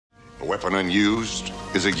weapon unused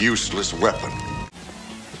is a useless weapon.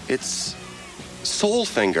 It's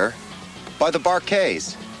Soulfinger by the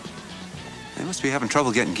Barkays. They must be having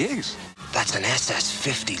trouble getting gigs. That's an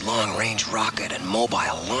SS-50 long-range rocket and mobile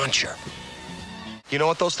launcher. You know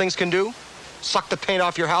what those things can do? Suck the paint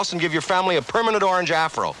off your house and give your family a permanent orange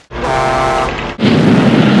afro.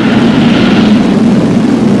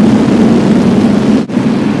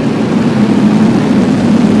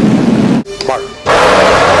 Mark.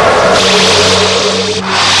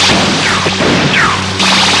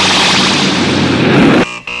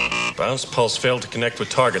 Bounce pulse failed to connect with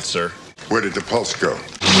target, sir. Where did the pulse go?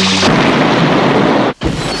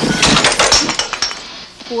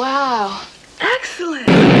 Wow. Excellent.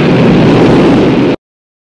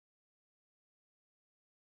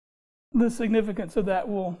 The significance of that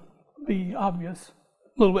will be obvious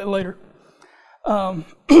a little bit later. As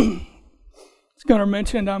Gunnar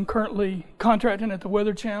mentioned, I'm currently contracting at the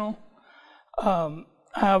Weather Channel. I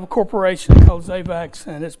have a corporation called Zavax,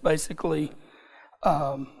 and it's basically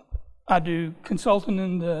I do consulting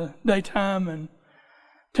in the daytime and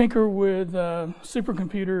tinker with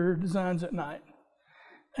supercomputer designs at night.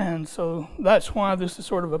 And so that's why this is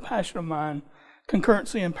sort of a passion of mine,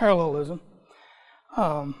 concurrency and parallelism.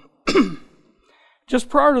 Just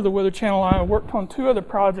prior to the Weather Channel, I worked on two other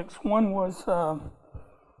projects. One was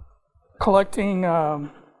collecting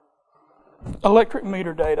electric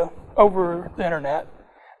meter data over the internet,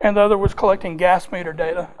 and the other was collecting gas meter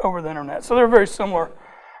data over the internet. So they're very similar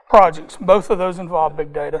projects. Both of those involve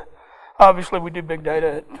big data. Obviously, we do big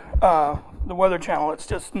data at the Weather Channel. It's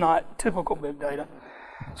just not typical big data.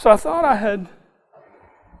 So I thought I had,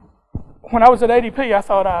 when I was at ADP, I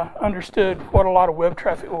thought I understood what a lot of web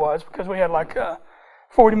traffic was, because we had like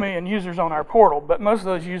 40 million users on our portal, but most of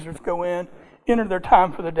those users go in, enter their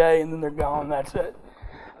time for the day, and then they're gone. That's it.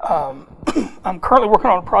 I'm currently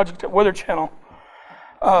working on a project at Weather Channel,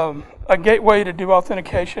 a gateway to do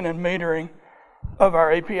authentication and metering of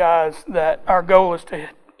our APIs. That our goal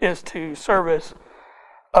is to service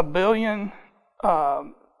 1 billion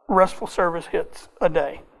RESTful service hits a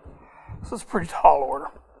day. So it's a pretty tall order.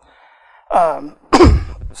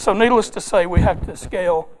 So needless to say, we have to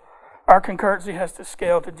scale. Our concurrency has to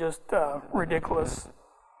scale to just ridiculous,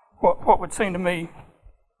 what would seem to me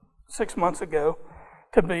 6 months ago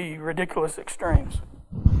to be ridiculous extremes.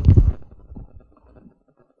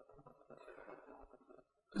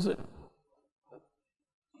 Is it?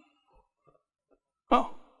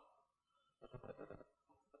 Oh.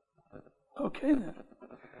 Okay then.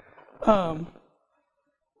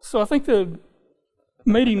 So I think the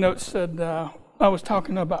meeting notes said I was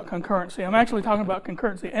talking about concurrency. I'm actually talking about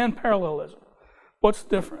concurrency and parallelism. What's the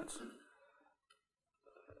difference?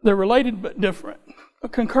 They're related but different. A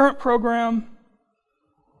concurrent program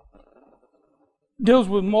deals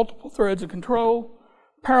with multiple threads of control.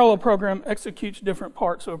 Parallel program executes different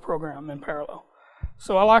parts of a program in parallel.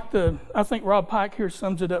 So I think Rob Pike here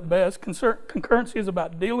sums it up best. Concurrency is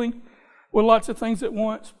about dealing with lots of things at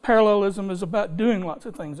once. Parallelism is about doing lots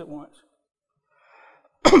of things at once.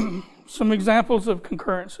 Some examples of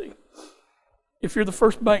concurrency. If you're the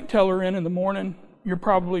first bank teller in the morning, you're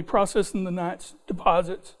probably processing the night's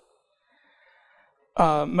deposits.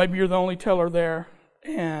 Maybe you're the only teller there,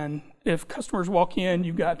 and if customers walk in,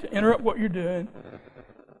 you've got to interrupt what you're doing,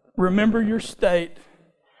 remember your state,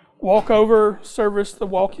 walk over, service the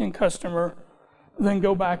walk-in customer, then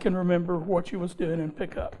go back and remember what you was doing and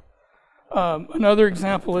pick up. Another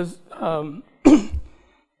example is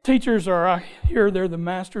teachers are here, they're the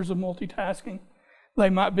masters of multitasking. They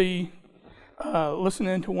might be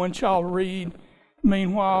listening to one child read.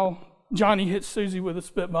 Meanwhile, Johnny hits Susie with a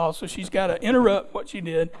spitball, so she's got to interrupt what she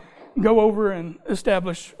did, go over and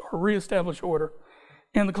establish or reestablish order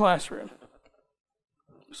in the classroom.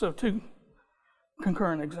 So 2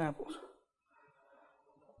 concurrent examples.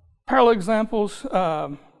 Parallel examples,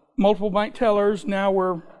 multiple bank tellers. Now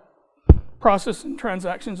we're processing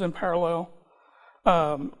transactions in parallel.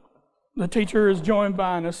 The teacher is joined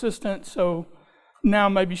by an assistant, so now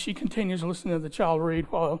maybe she continues listening to the child read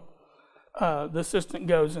while the assistant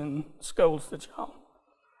goes and scolds the child.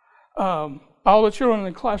 All the children in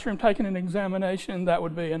the classroom taking an examination, that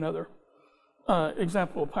would be another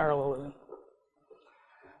example of parallelism.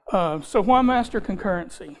 So why master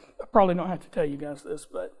concurrency? I probably don't have to tell you guys this,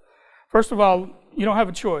 but first of all, you don't have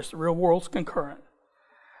a choice. The real world's concurrent.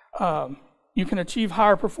 You can achieve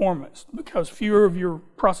higher performance because fewer of your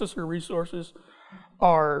processor resources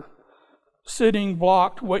are sitting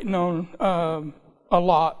blocked, waiting on a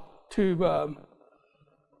lot to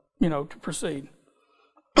proceed.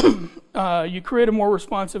 You create a more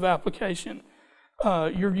responsive application.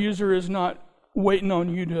 Your user is not waiting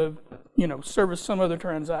on you to service some other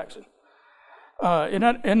transaction. It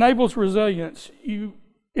enables resilience.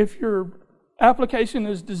 If your application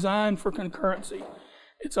is designed for concurrency,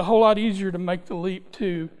 it's a whole lot easier to make the leap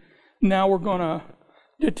to now we're going to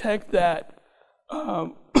detect that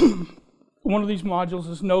one of these modules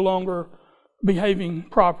is no longer behaving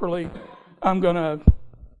properly. I'm going to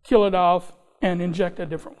kill it off and inject a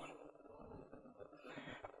different one.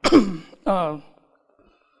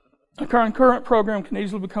 A concurrent program can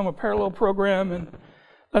easily become a parallel program, and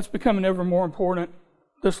that's becoming ever more important.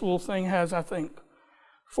 This little thing has, I think,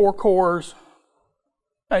 4 cores,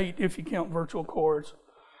 8 if you count virtual cores.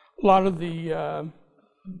 A lot of the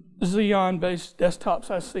Xeon-based desktops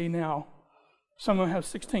I see now, some of them have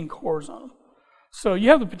 16 cores on them. So you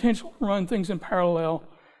have the potential to run things in parallel.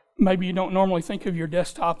 Maybe you don't normally think of your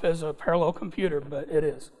desktop as a parallel computer, but it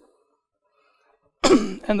is.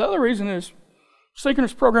 And the other reason is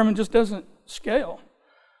synchronous programming just doesn't scale.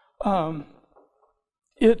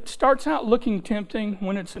 It starts out looking tempting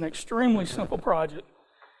when it's an extremely simple project.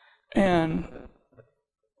 And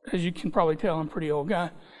as you can probably tell, I'm a pretty old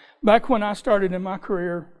guy. Back when I started in my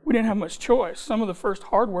career, we didn't have much choice. Some of the first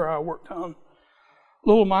hardware I worked on,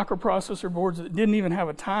 little microprocessor boards that didn't even have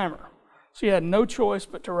a timer. So you had no choice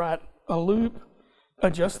but to write a loop,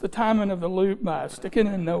 adjust the timing of the loop by sticking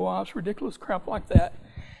in no-ops, ridiculous crap like that.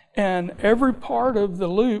 And every part of the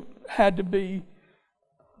loop had to be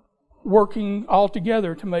working all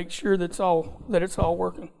together to make sure that it's all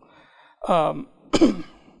working.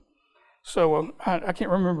 So I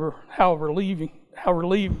can't remember how relieved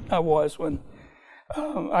I was when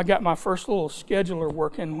I got my first little scheduler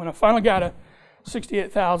working. When I finally got a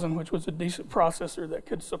 68,000, which was a decent processor that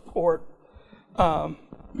could support,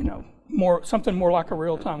 something more like a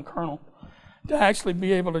real-time kernel, to actually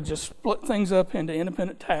be able to just split things up into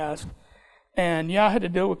independent tasks. And yeah, I had to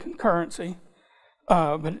deal with concurrency,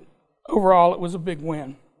 but overall it was a big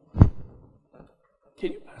win.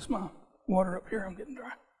 Can you pass my water up here? I'm getting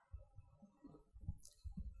dry.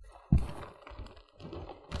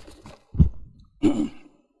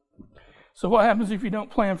 So what happens if you don't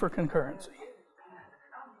plan for concurrency?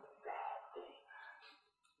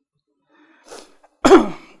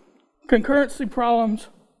 Concurrency problems,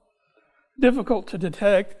 difficult to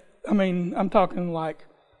detect. I mean, I'm talking like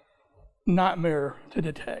nightmare to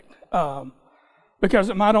detect, because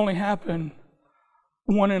it might only happen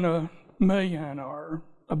 1 in a million or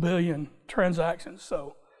a billion transactions.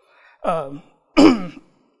 So unless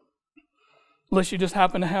you just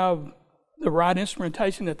happen to have the right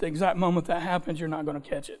instrumentation at the exact moment that happens, you're not going to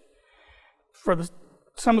catch it. For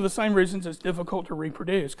some of the same reasons it's difficult to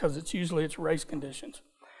reproduce, because it's usually race conditions.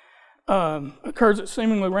 Occurs at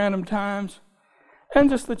seemingly random times, and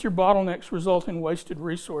just that your bottlenecks result in wasted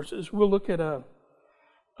resources. We'll look at a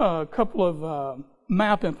couple of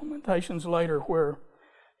map implementations later where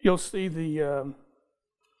you'll see the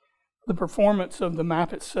performance of the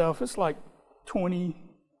map itself. It's like 20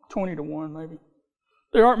 to 1 maybe.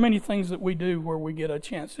 There aren't many things that we do where we get a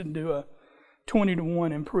chance to do a 20 to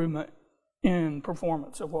 1 improvement in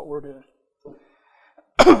performance of what we're doing.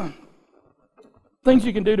 Things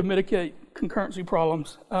you can do to mitigate concurrency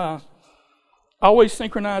problems. Always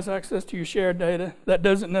synchronize access to your shared data. That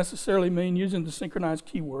doesn't necessarily mean using the synchronized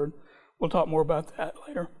keyword. We'll talk more about that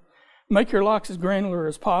later. Make your locks as granular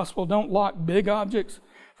as possible. Don't lock big objects.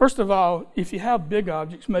 First of all, if you have big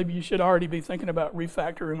objects, maybe you should already be thinking about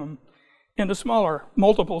refactoring them into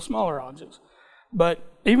multiple smaller objects. But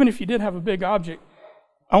even if you did have a big object,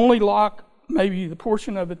 only lock maybe the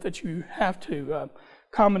portion of it that you have to.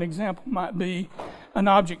 Common example might be an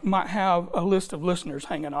object might have a list of listeners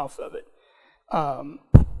hanging off of it.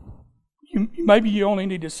 Maybe you only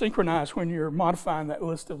need to synchronize when you're modifying that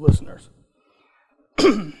list of listeners.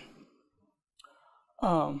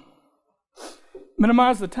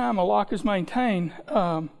 Minimize the time a lock is maintained.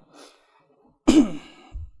 It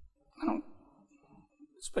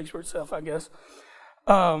speaks for itself, I guess.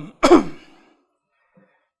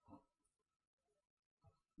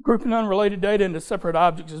 Grouping unrelated data into separate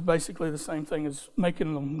objects is basically the same thing as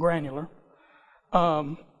making them granular.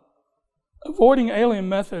 Avoiding alien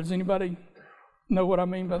methods. Anybody know what I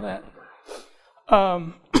mean by that?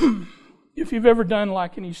 If you've ever done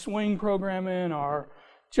like any Swing programming or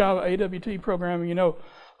Java AWT programming, you know,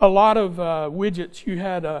 a lot of widgets, you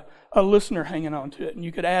had a listener hanging on to it, and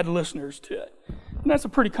you could add listeners to it. And that's a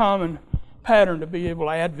pretty common pattern to be able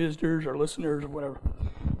to add visitors or listeners or whatever.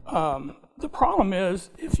 The problem is,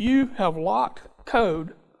 if you have locked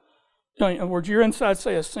code, in other words, you're inside,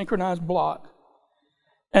 say, a synchronized block,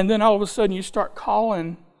 and then all of a sudden you start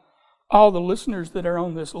calling all the listeners that are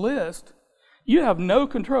on this list, you have no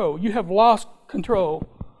control. You have lost control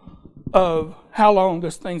of how long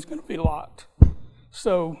this thing's going to be locked.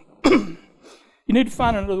 So you need to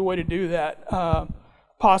find another way to do that.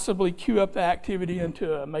 Possibly queue up the activity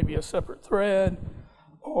into maybe a separate thread,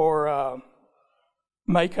 or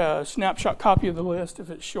make a snapshot copy of the list if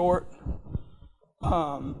it's short.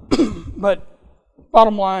 But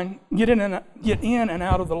bottom line, get in and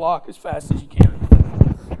out of the lock as fast as you can.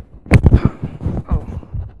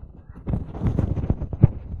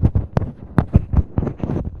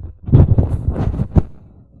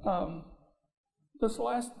 This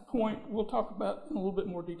last point we'll talk about in a little bit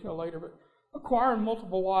more detail later, but acquiring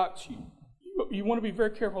multiple locks, you want to be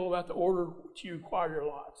very careful about the order which you acquire your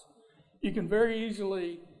locks. You can very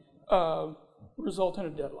easily result in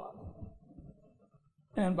a deadlock.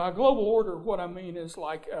 And by global order, what I mean is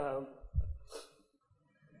like,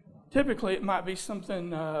 typically it might be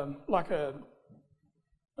something like a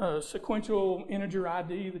sequential integer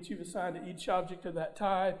ID that you've assigned to each object of that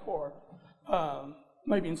type, or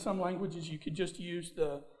maybe in some languages you could just use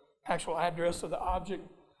the actual address of the object.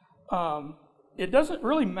 It doesn't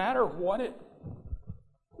really matter what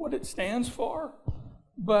it stands for,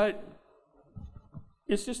 but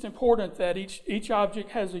it's just important that each object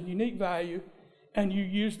has a unique value, and you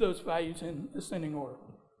use those values in ascending order.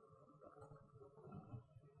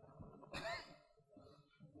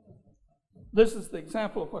 This is the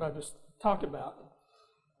example of what I just talked about.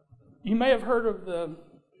 You may have heard of the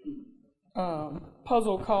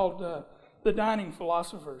puzzle called The Dining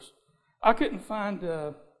Philosophers. I couldn't find,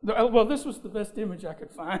 well, this was the best image I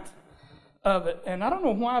could find of it, and I don't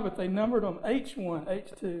know why, but they numbered them H1,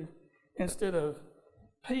 H2, instead of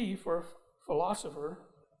P for philosopher.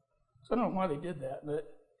 So I don't know why they did that, but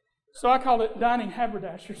so I called it Dining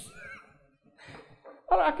Haberdashers.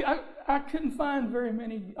 I couldn't find very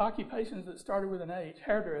many occupations that started with an H.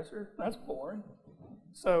 Hairdresser, that's boring.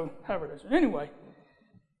 So haberdasher. Anyway,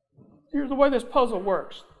 here's the way this puzzle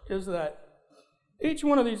works, is that each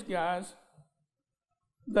one of these guys,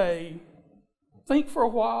 they think for a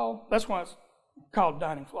while. That's why it's called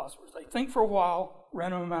dining philosophers. They think for a while,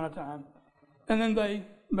 random amount of time, and then they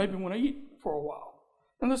maybe want to eat for a while.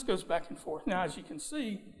 And this goes back and forth. Now, as you can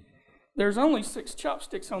see, there's only 6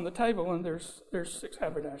 chopsticks on the table, and there's 6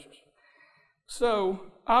 haberdashers. So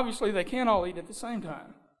obviously they can't all eat at the same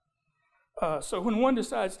time. So when one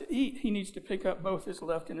decides to eat, he needs to pick up both his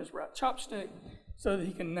left and his right chopstick so that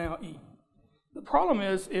he can now eat. The problem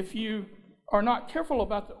is, if you are not careful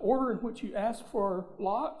about the order in which you ask for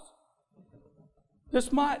locks,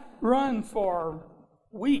 this might run for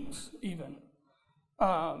weeks even.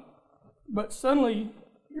 But suddenly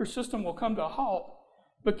your system will come to a halt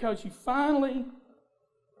because you finally,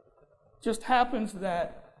 just happens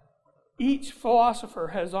that each philosopher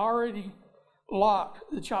has already locked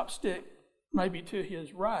the chopstick maybe to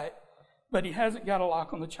his right, but he hasn't got a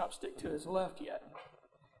lock on the chopstick to his left yet.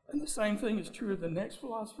 And the same thing is true of the next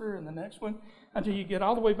philosopher and the next one, until you get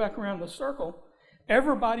all the way back around the circle.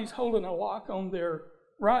 Everybody's holding a lock on their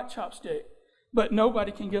right chopstick, but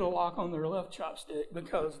nobody can get a lock on their left chopstick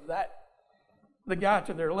because the guy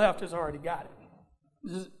to their left has already got it.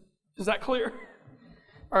 Is that clear?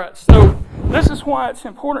 All right, so this is why it's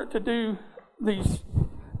important to do these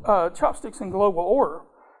chopsticks in global order,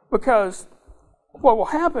 because what will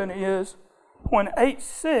happen is when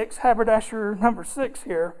H6, haberdasher number 6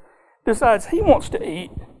 here, decides he wants to eat,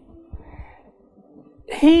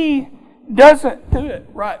 he doesn't do it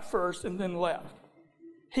right first and then left.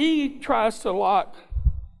 He tries to lock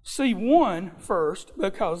C1 first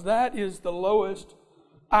because that is the lowest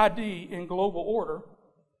ID in global order,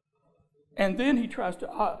 and then he tries to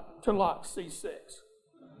lock C6.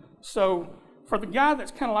 So for the guy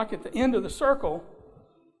that's kind of like at the end of the circle,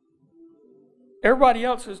 everybody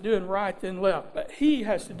else is doing right then left, but he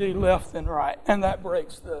has to do left then right, and that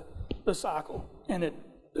breaks the cycle, and it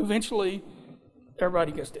eventually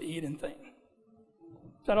everybody gets to eat and think.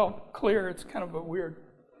 Is that all clear? It's kind of a weird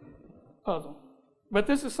puzzle. But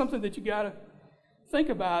this is something that you got to think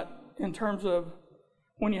about in terms of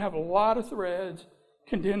when you have a lot of threads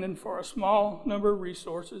contending for a small number of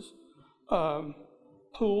resources,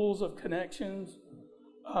 pools of connections,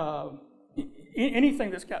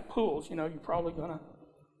 anything that's got pools. You're probably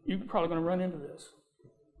gonna run into this.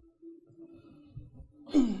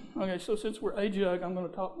 Okay, so since we're AJUG, I'm going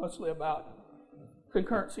to talk mostly about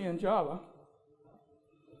concurrency in Java.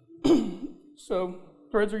 So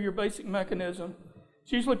threads are your basic mechanism.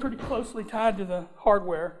 It's usually pretty closely tied to the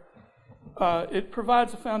hardware. It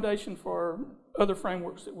provides a foundation for other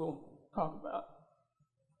frameworks that we'll talk about.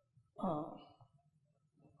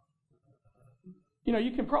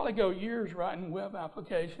 You can probably go years writing web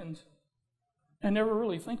applications and never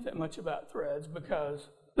really think that much about threads because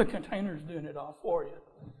the container's doing it all for you.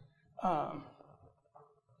 I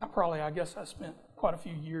guess I spent quite a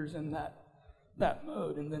few years in that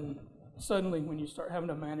mode, and then suddenly when you start having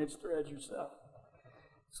to manage threads yourself,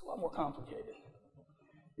 it's a lot more complicated.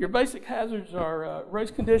 Your basic hazards are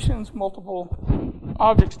race conditions, multiple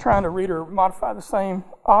objects trying to read or modify the same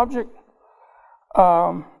object,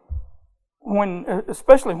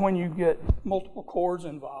 especially when you get multiple cores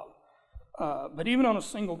involved. But even on a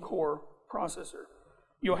single core processor,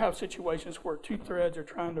 you'll have situations where two threads are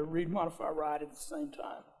trying to read, modify, write at the same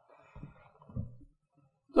time.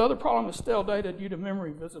 The other problem is stale data due to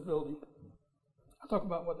memory visibility. I'll talk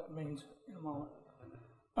about what that means in a moment.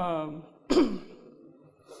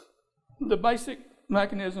 The basic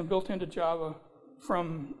mechanism built into Java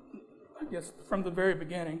from the very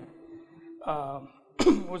beginning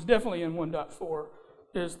was definitely in 1.4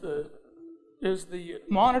 is the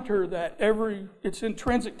monitor that it's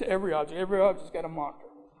intrinsic to every object. Every object's got a monitor.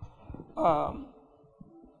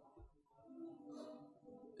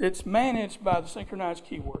 It's managed by the synchronized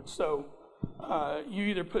keyword. So you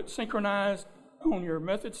either put synchronized on your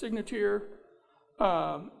method signature,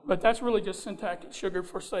 but that's really just syntactic sugar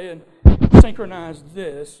for saying synchronize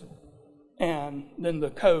this, and then the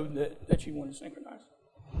code that you want to synchronize.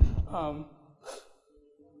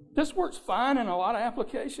 This works fine in a lot of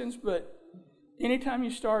applications, but anytime you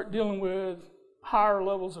start dealing with higher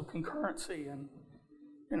levels of concurrency, and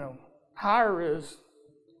higher is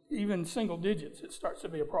even single digits, it starts to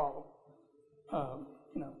be a problem.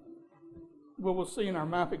 We'll see in our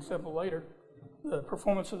map example later, the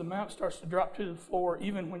performance of the map starts to drop to the floor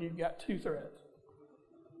even when you've got two threads.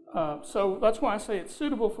 So that's why I say it's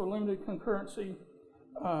suitable for limited concurrency.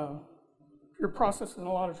 If you're processing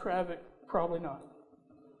a lot of traffic, probably not.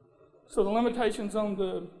 So the limitations on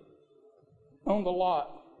the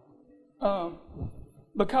lot.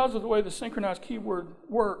 Because of the way the synchronized keyword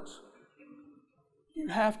works, you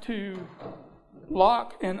have to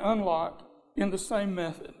lock and unlock in the same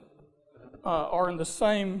method or in the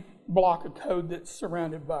same block of code that's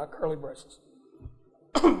surrounded by curly braces.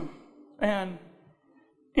 And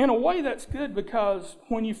in a way that's good, because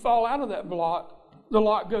when you fall out of that block, the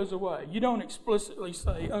lock goes away. You don't explicitly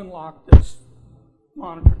say unlock this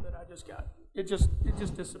monitor that I just got. It just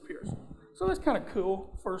disappears. So that's kind of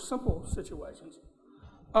cool for simple situations.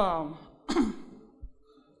 But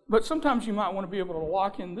sometimes you might want to be able to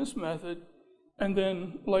lock in this method and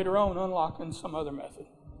then later on unlock in some other method.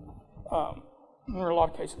 There are a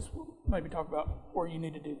lot of cases we'll maybe talk about where you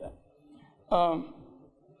need to do that.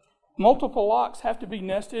 Multiple locks have to be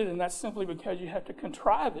nested, and that's simply because you have to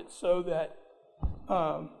contrive it so that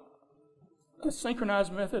a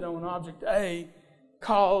synchronized method on object A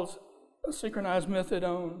calls a synchronized method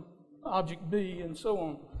on object B, and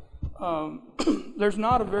so on. There's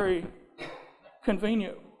not a very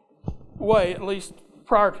convenient way, at least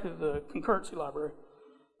prior to the concurrency library,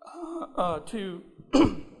 to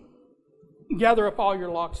gather up all your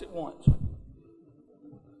locks at once.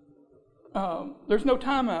 There's no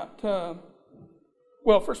timeout.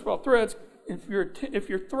 Well, first of all, threads, if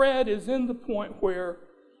your thread is in the point where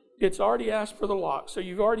it's already asked for the lock, so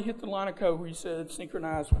you've already hit the line of code where you said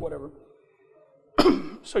synchronize, whatever.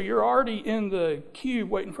 So you're already in the queue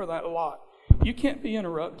waiting for that lock. You can't be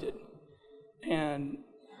interrupted. And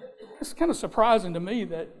it's kind of surprising to me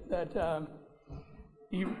that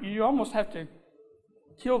you almost have to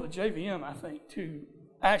kill the JVM, I think, to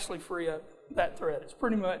actually free up that thread. It's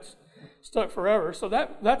pretty much stuck forever. So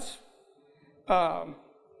that's a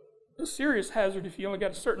serious hazard if you only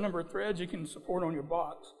got a certain number of threads you can support on your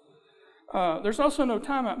box. There's also no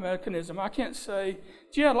timeout mechanism. I can't say,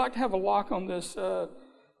 gee, I'd like to have a lock on this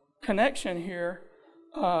connection here,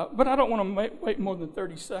 but I don't want to wait more than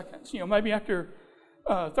 30 seconds. Maybe after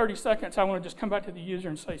 30 seconds, I want to just come back to the user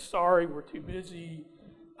and say, sorry, we're too busy,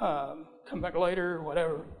 come back later,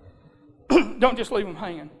 whatever. Don't just leave them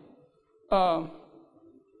hanging.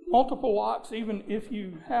 Multiple locks, even if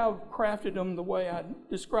you have crafted them the way I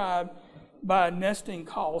described, by nesting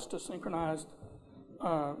calls to synchronized,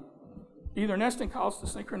 either nesting calls to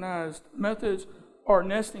synchronized methods or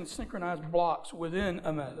nesting synchronized blocks within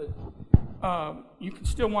a method, you can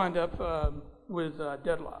still wind up with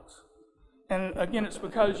deadlocks. And again, it's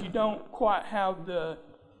because you don't quite have the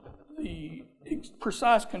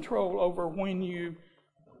precise control over when you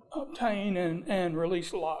obtain and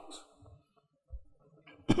release locks.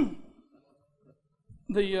 So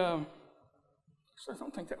I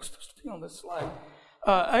don't think that was supposed to be on this slide.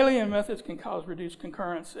 Alien methods can cause reduced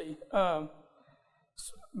concurrency,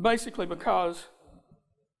 basically because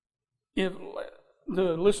if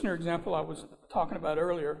the listener example I was talking about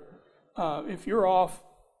earlier, if you're off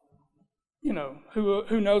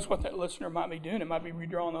who knows what that listener might be doing? It might be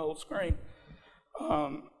redrawing the whole screen.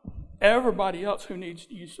 Everybody else who needs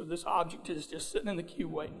use of this object is just sitting in the queue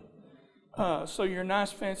waiting. So your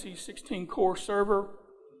nice fancy 16-core server,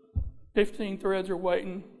 15 threads are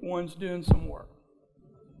waiting, one's doing some work.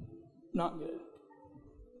 Not good.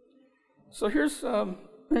 So here's an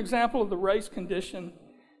example of the race condition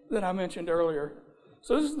that I mentioned earlier.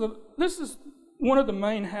 So this is one of the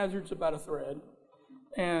main hazards about a thread.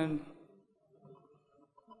 And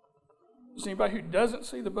is anybody who doesn't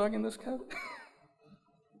see the bug in this code?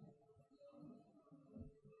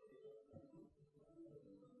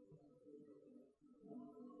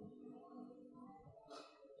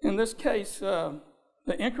 In this case, the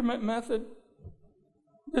increment method,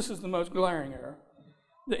 this is the most glaring error.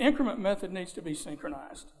 The increment method needs to be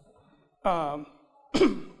synchronized. And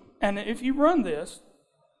if you run this,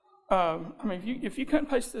 if you cut and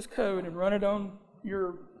paste this code and run it on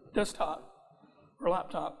your desktop or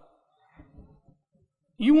laptop,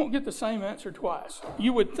 you won't get the same answer twice.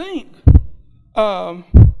 You would think, the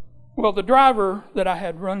driver that I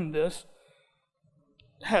had running this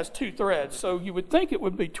has 2 threads, so you would think it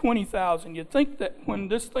would be 20,000. You'd think that when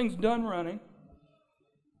this thing's done running,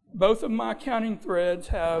 both of my counting threads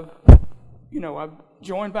have, I've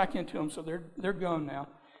joined back into them, so they're gone now.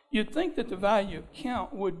 You'd think that the value of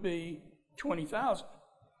count would be 20,000,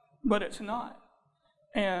 but it's not.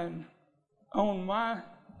 And on my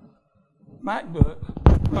MacBook,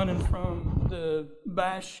 running from the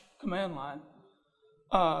bash command line,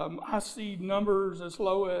 I see numbers as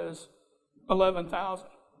low as 11,000.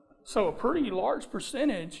 So a pretty large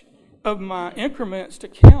percentage of my increments to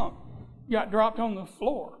count got dropped on the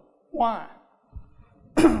floor. Why?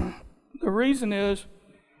 The reason is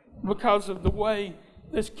because of the way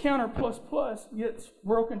this counter plus plus gets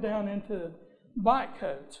broken down into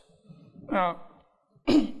bytecodes. Now,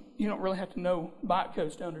 you don't really have to know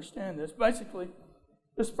bytecodes to understand this. Basically,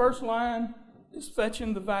 this first line is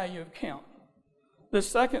fetching the value of count. The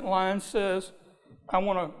second line says, I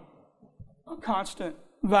want a constant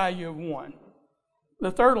value of 1.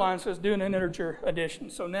 The third line says do an integer addition.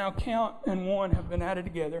 So now count and 1 have been added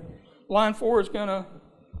together. Line 4 is going to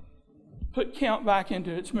put count back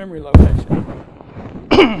into its memory location.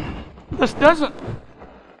 This doesn't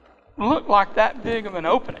look like that big of an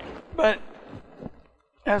opening, but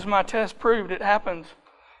as my test proved, it happens,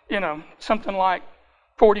 something like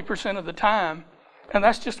 40% of the time, and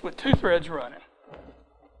that's just with 2 threads running.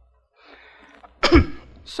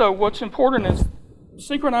 So what's important is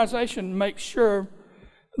synchronization makes sure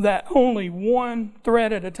that only 1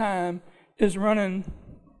 thread at a time is running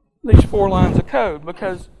these 4 lines of code,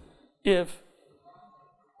 because if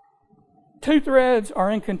 2 threads are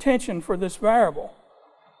in contention for this variable,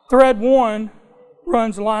 thread 1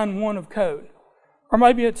 runs line 1 of code, or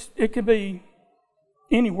maybe it could be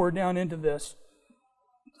anywhere down into this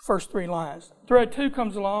first 3 lines. Thread 2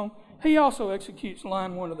 comes along, he also executes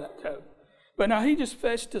line 1 of that code. But now he just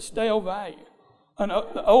fetched a stale value,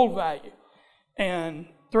 the old value. And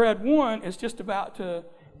thread 1 is just about to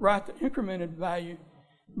write the incremented value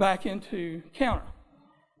back into counter.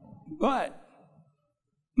 But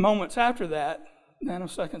moments after that,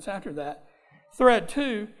 nanoseconds after that, thread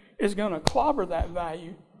 2 is going to clobber that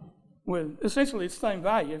value with essentially the same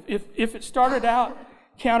value. If it started out,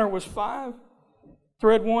 counter was 5,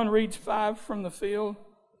 thread 1 reads 5 from the field,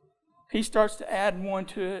 he starts to add 1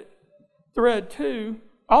 to it. Thread 2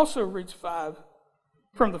 also reads 5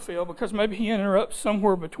 from the field because maybe he interrupts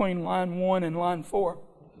somewhere between line 1 and line 4.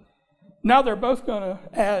 Now they're both going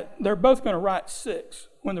to write 6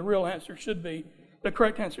 when the real answer should be, the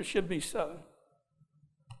correct answer should be 7.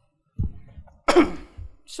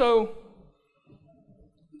 So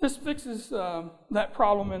this fixes that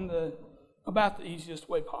problem in about the easiest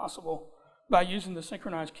way possible by using the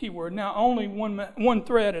synchronized keyword. Now only one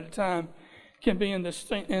thread at a time can be in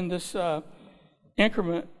this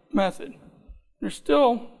increment method. There's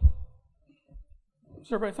still,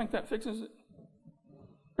 does everybody think that fixes it?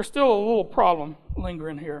 There's still a little problem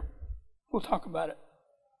lingering here. We'll talk about it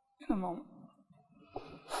in a moment.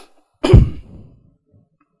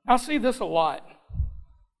 I see this a lot,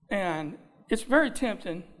 and it's very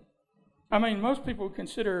tempting. I mean, most people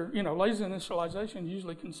consider, lazy initialization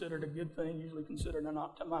usually considered a good thing, usually considered an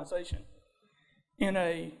optimization. In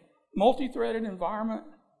a multi-threaded environment,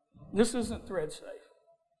 this isn't thread safe.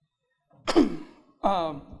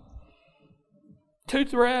 2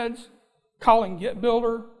 threads calling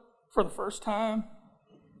getBuilder for the first time.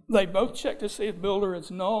 They both check to see if builder is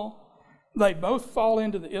null. They both fall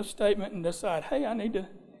into the if statement and decide, hey, I need to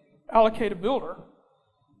allocate a builder.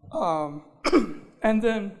 And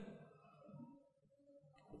then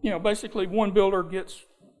basically one builder gets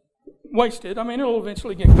wasted. I mean, it'll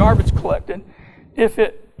eventually get garbage collected. If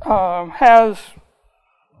it has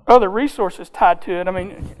other resources tied to it, I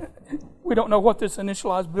mean, we don't know what this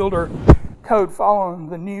initialized builder code following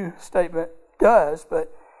the new statement does,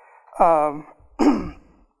 but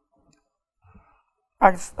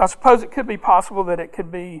I suppose it could be possible that it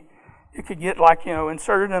could get like,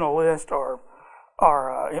 inserted in a list, or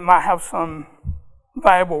it might have some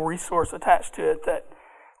valuable resource attached to it that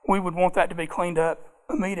we would want that to be cleaned up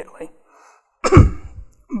immediately.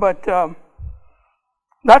 But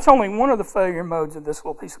that's only one of the failure modes of this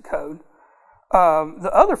little piece of code. The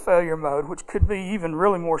other failure mode, which could be even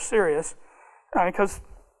really more serious, because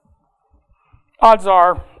odds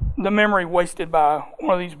are the memory wasted by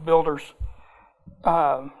one of these builders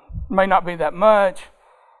may not be that much.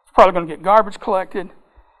 It's probably going to get garbage collected.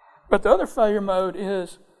 But the other failure mode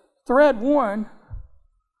is thread 1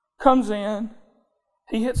 comes in,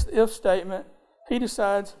 he hits the if statement, he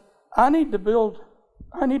decides, I need to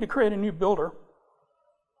create a new builder.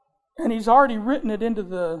 And he's already written it into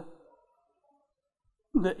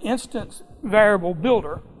the instance variable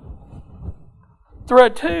builder.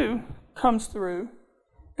 Thread 2 comes through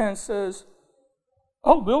and says,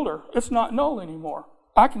 oh, builder, it's not null anymore.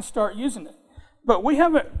 I can start using it. But we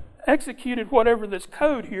haven't executed whatever this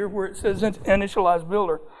code here where it says initialize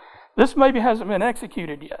builder. This maybe hasn't been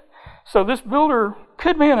executed yet. So this builder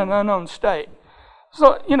could be in an unknown state.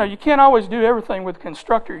 So, you can't always do everything with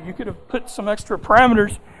constructor. You could have put some extra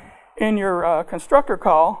parameters in your constructor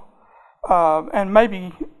call and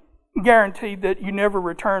maybe guaranteed that you never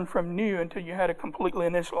return from new until you had a completely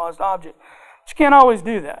initialized object. But you can't always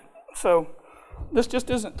do that. So this just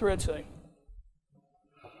isn't thread safe.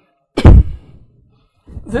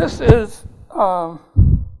 This is a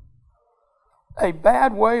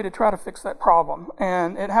bad way to try to fix that problem,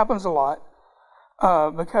 and it happens a lot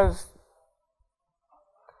because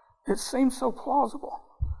it seems so plausible.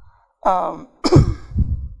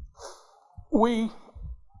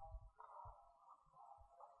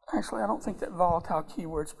 Actually, I don't think that volatile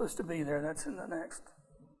keyword's supposed to be there. That's in the next.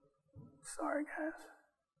 Sorry, guys.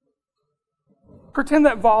 Pretend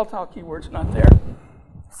that volatile keyword's not there.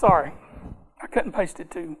 Sorry. I couldn't paste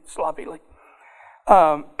it too sloppily.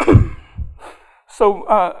 Again,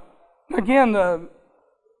 the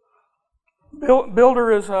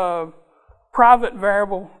builder is a private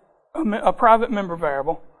variable, a private member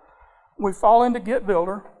variable. We fall into get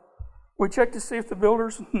builder. We check to see if the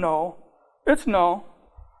builder's null. It's null.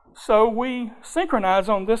 So we synchronize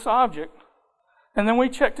on this object, and then we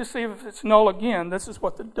check to see if it's null again. This is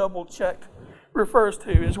what the double check refers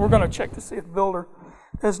to, is we're going to check to see if builder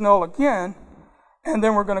is null again, and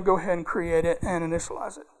then we're going to go ahead and create it and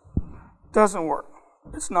initialize it. Doesn't work.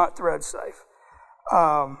 It's not thread safe.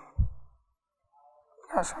 Gosh,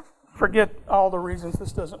 I forget all the reasons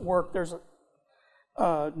this doesn't work. There's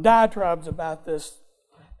diatribes about this,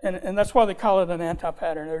 and that's why they call it an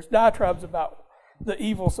anti-pattern. There's diatribes about the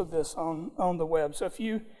evils of this on the web. So if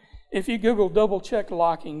you Google double check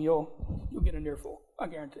locking, you'll get an earful, I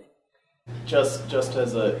guarantee. Just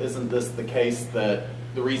as isn't this the case that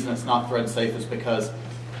the reason it's not thread safe is because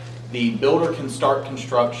the builder can start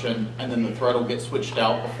construction and then the thread will get switched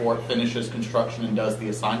out before it finishes construction and does the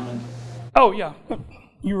assignment? Oh yeah,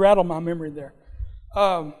 you rattled my memory there.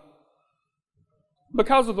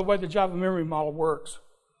 Because of the way the Java memory model works,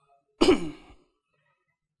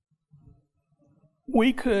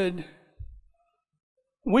 we could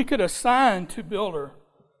assign to builder,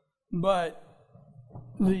 but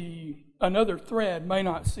another thread may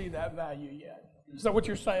not see that value yet. Is that what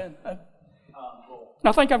you're saying?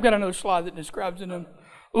 I think I've got another slide that describes it in a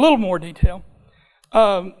little more detail.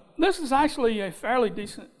 This is actually a fairly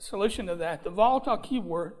decent solution to that. The volatile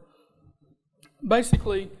keyword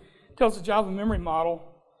basically tells the Java memory model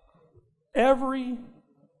every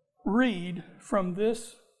read from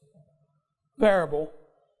this variable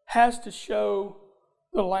has to show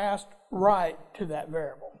the last write to that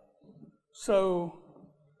variable. So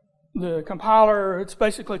the compiler, it's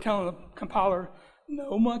basically telling the compiler,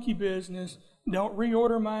 no monkey business, don't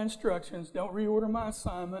reorder my instructions, don't reorder my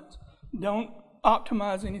assignments, don't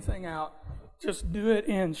optimize anything out, just do it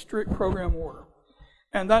in strict program order.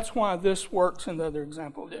 And that's why this works and the other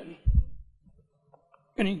example didn't.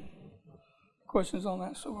 Any questions on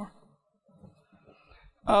that so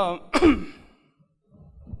far?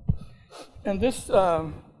 And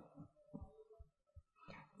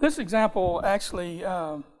this example actually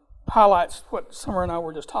highlights what Summer and I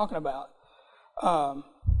were just talking about.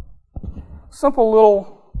 Simple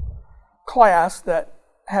little class that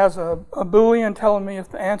has a Boolean telling me if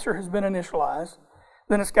the answer has been initialized.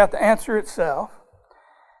 Then it's got the answer itself.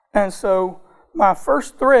 And so my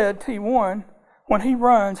first thread, T1, when he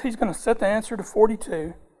runs, he's going to set the answer to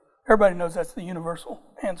 42. Everybody knows that's the universal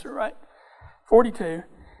answer, right? 42.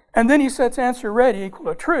 And then he sets answer ready equal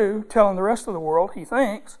to true, telling the rest of the world, he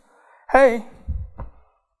thinks, hey,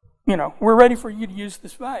 we're ready for you to use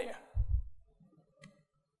this value.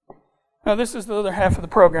 Now this is the other half of the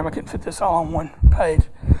program. I couldn't fit this all on one page.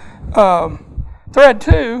 Thread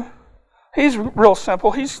 2, he's real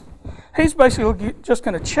simple. He's basically just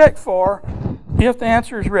going to check for if the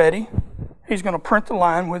answer is ready. He's going to print the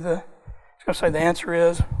line with he's going to say the answer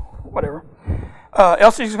is whatever.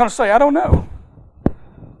 Else he's going to say, I don't know.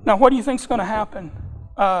 Now what do you think is going to happen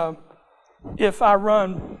if I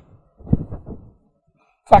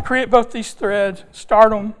create both these threads,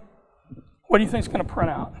 start them, what do you think is going to print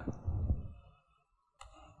out?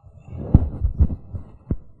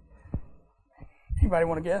 Anybody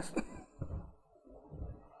want to guess?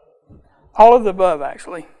 All of the above,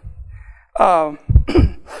 actually.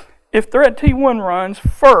 If thread T1 runs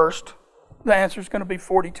first, the answer is going to be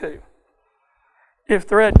 42. If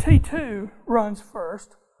thread T2 runs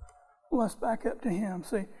first, let's back up to him.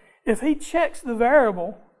 See, if he checks the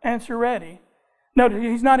variable answer ready, notice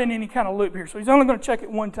he's not in any kind of loop here, so he's only going to check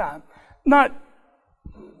it one time. Not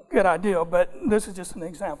a good idea, but this is just an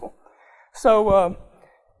example. So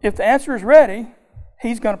if the answer is ready,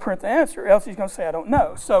 he's going to print the answer, else he's going to say, I don't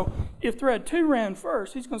know. So if thread 2 ran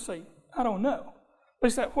first, he's going to say, I don't know. At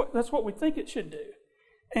least that's what we think it should do.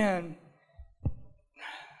 And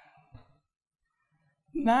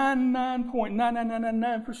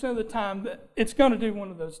 99.99999% of the time, it's going to do one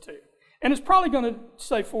of those two. And it's probably going to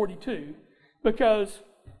say 42, because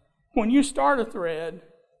when you start a thread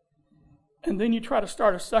and then you try to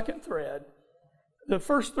start a second thread, the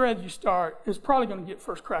first thread you start is probably going to get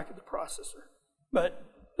first crack at the processor. But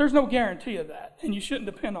there's no guarantee of that, and you shouldn't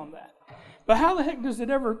depend on that. But how the heck does it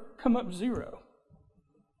ever come up 0?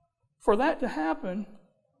 For that to happen,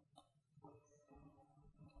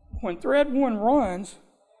 when thread 1 runs,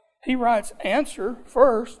 he writes answer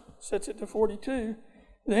first, sets it to 42,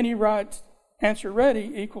 then he writes answer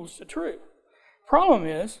ready equals to true. Problem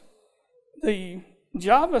is, the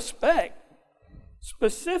Java spec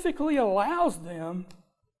specifically allows them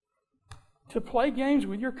to play games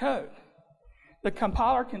with your code. The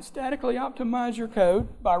compiler can statically optimize your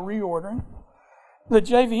code by reordering. The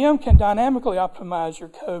JVM can dynamically optimize your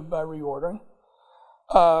code by reordering.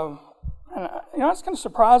 And I was kind of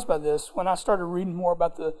surprised by this. When I started reading more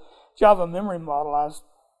about the Java memory model, I was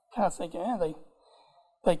kind of thinking,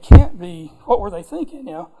 they can't be, what were they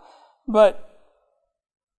thinking, But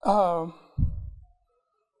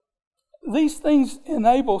these things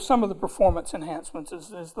enable some of the performance enhancements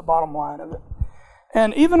is the bottom line of it.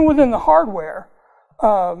 And even within the hardware,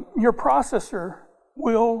 your processor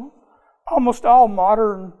will, almost all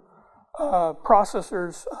modern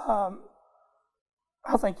processors,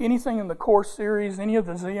 I think anything in the Core series, any of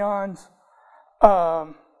the Xeons,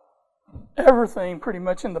 everything pretty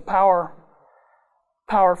much in the Power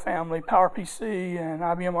family, PowerPC and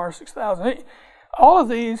IBM R6000, all of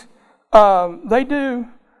these,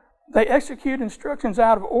 they execute instructions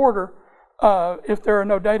out of order if there are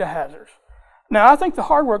no data hazards. Now, I think the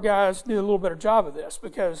hardware guys do a little better job of this,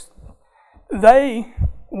 because they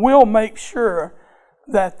will make sure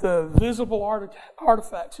that the visible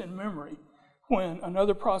artifacts in memory, when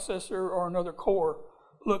another processor or another core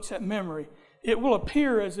looks at memory, it will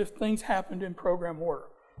appear as if things happened in program order.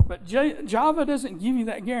 But Java doesn't give you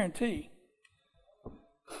that guarantee.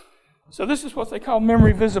 So this is what they call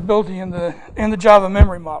memory visibility in the Java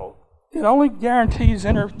memory model. It only guarantees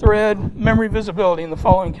inter-thread memory visibility in the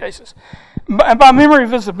following cases. And by memory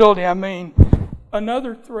visibility, I mean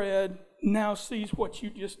another thread now sees what you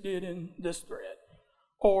just did in this thread,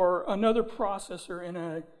 or another processor in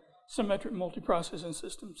a symmetric multiprocessing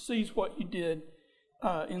system sees what you did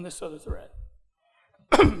in this other thread.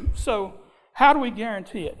 So how do we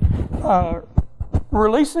guarantee it?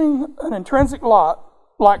 Releasing an intrinsic lock,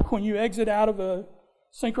 like when you exit out of a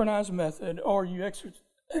synchronized method or you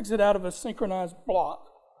exit out of a synchronized block,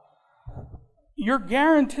 you're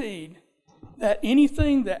guaranteed that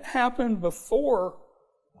anything that happened before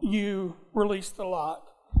you release the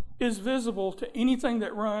lock is visible to anything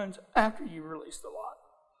that runs after you release the lock.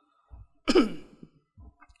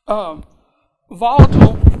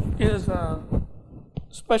 Volatile is a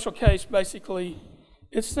special case. Basically,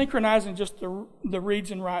 it's synchronizing just the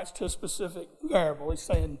reads and writes to a specific variable. He's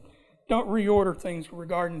saying, don't reorder things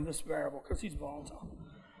regarding this variable because he's volatile.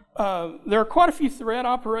 There are quite a few thread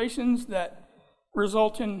operations that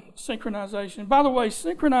result in synchronization. By the way,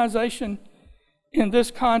 synchronization in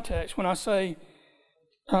this context, when I say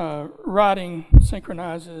writing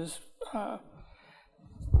synchronizes.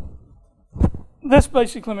 This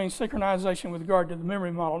basically means synchronization with regard to the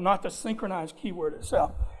memory model, not the synchronized keyword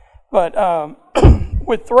itself. But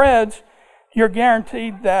with threads, you're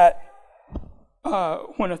guaranteed that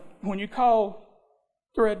when you call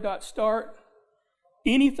thread.start,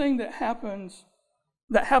 anything that happened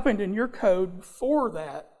in your code before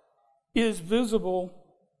that is visible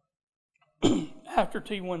after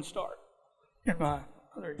T1 start, in my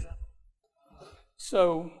other example.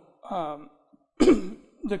 So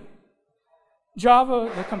the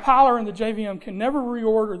Java, the compiler and the JVM can never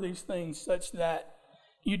reorder these things such that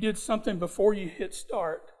you did something before you hit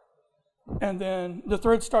start, and then the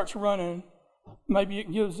thread starts running. Maybe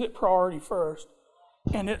it gives it priority first,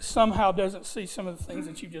 and it somehow doesn't see some of the things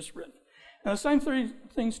that you've just written. And the same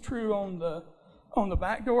thing's true on the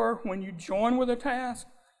backdoor. When you join with a task,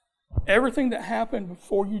 everything that happened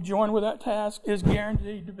before you join with that task is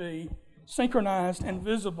guaranteed to be synchronized and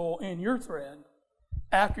visible in your thread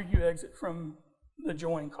after you exit from the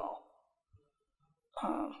join call.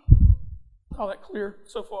 All that clear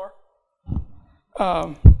so far?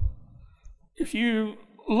 If you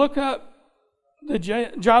look up the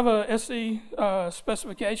Java SE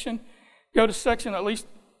specification, go to section, at least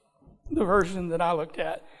the version that I looked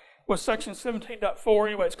at, was section 17.4.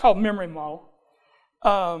 Anyway, it's called memory model.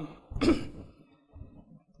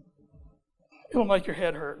 It'll make your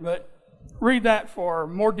head hurt, but read that for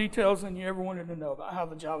more details than you ever wanted to know about how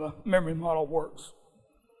the Java memory model works.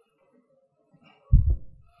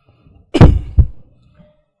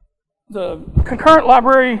 The concurrent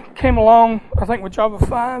library came along, I think, with Java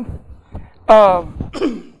 5.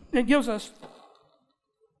 It gives us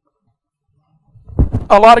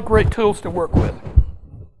a lot of great tools to work with.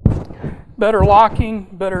 Better locking,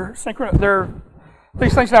 better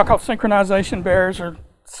these things now called synchronization bears are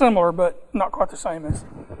similar, but not quite the same as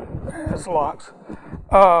locks.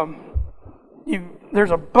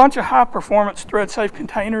 There's a bunch of high-performance thread-safe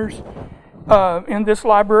containers in this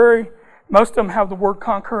library. Most of them have the word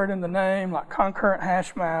concurrent in the name, like concurrent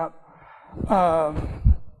hash map. I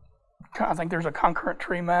think there's a concurrent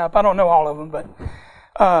tree map. I don't know all of them,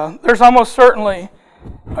 but there's almost certainly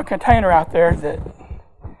a container out there that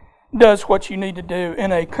does what you need to do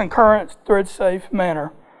in a concurrent thread-safe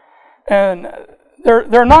manner. And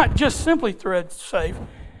they're not just simply thread-safe.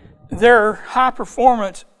 They're high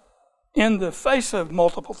performance in the face of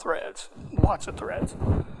multiple threads, lots of threads.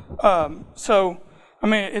 I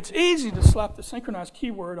mean, it's easy to slap the synchronized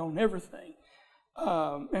keyword on everything.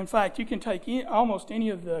 In fact, you can take almost any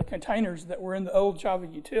of the containers that were in the old Java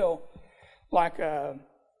util, like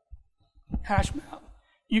hash map.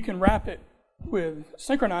 You can wrap it with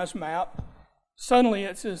synchronized map. Suddenly,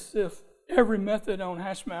 it's as if every method on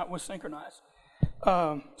hash map was synchronized.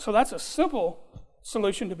 So that's a simple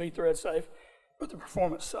solution to be thread safe, but the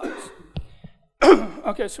performance sucks.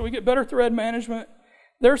 Okay, so we get better thread management.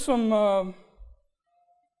 There's some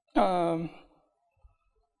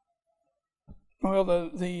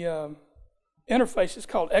the interface is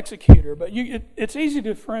called executor, but it's easy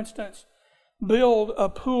to, for instance, build a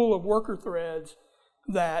pool of worker threads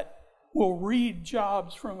that will read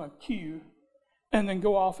jobs from a queue and then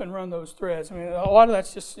go off and run those threads. I mean, a lot of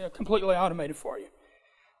that's just completely automated for you.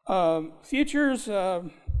 Futures,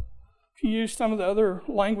 if you use some of the other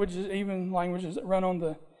languages, even languages that run on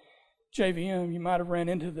the JVM, you might have ran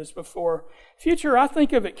into this before. Future, I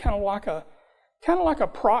think of it kind of like a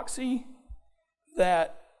proxy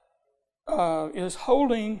that is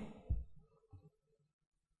holding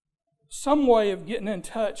some way of getting in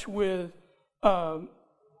touch with the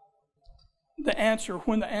answer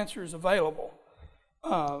when the answer is available.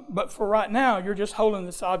 But for right now, you're just holding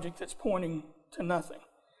this object that's pointing to nothing.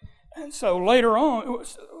 And so later on,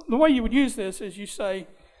 the way you would use this is you say,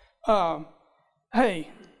 hey,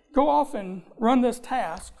 go off and run this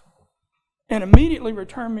task and immediately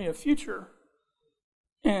return me a future,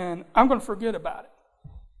 and I'm going to forget about it.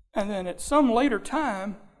 And then at some later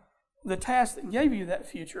time, the task that gave you that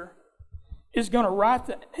future is going to write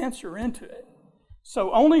the answer into it.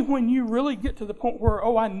 So only when you really get to the point where,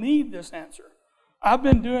 oh, I need this answer. I've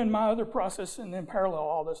been doing my other processing in parallel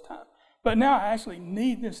all this time, but now I actually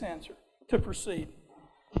need this answer to proceed.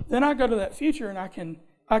 Then I go to that future and I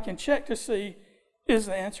can check to see, is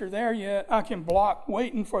the answer there yet? I can block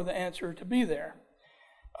waiting for the answer to be there.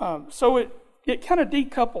 So it kind of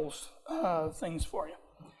decouples things for you.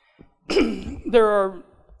 There are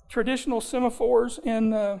traditional semaphores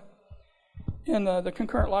in the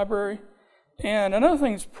concurrent library. And another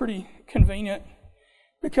thing that's pretty convenient,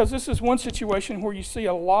 because this is one situation where you see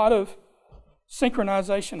a lot of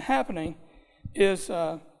synchronization happening, is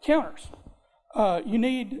counters. you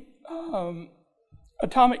need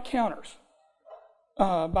atomic counters.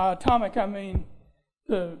 By atomic, I mean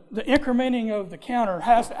the incrementing of the counter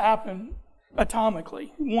has to happen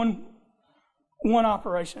atomically, one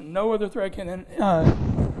operation. No other thread can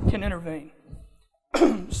intervene.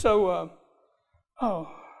 So, do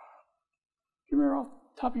you remember off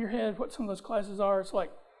the top of your head what some of those classes are? It's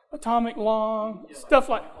like atomic long, stuff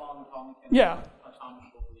like, yeah,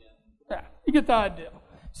 you get the idea.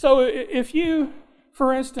 So if you,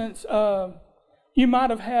 for instance, you might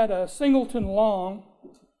have had a singleton long,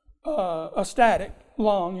 a static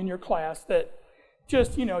long in your class that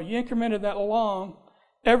just, you incremented that long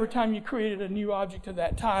every time you created a new object of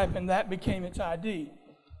that type, and that became its ID.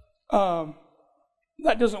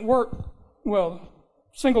 That doesn't work. Well,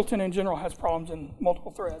 singleton in general has problems in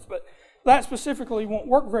multiple threads, but that specifically won't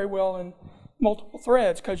work very well in multiple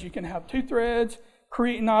threads because you can have two threads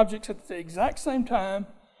creating objects at the exact same time.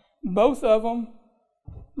 Both of them,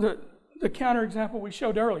 the counter example we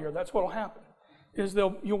showed earlier, that's what will happen, is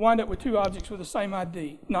you'll wind up with two objects with the same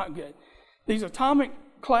ID. Not good. These atomic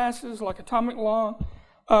classes, like atomic long,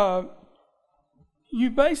 you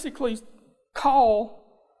basically call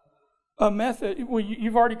a method. Well,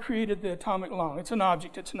 you've already created the atomic long. It's an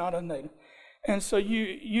object. It's not a native. And so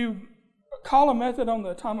you call a method on the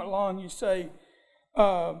atomic long. You say,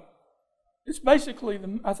 it's basically,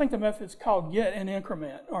 I think the method's called get and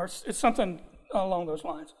increment, or it's something along those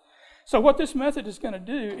lines. So what this method is going to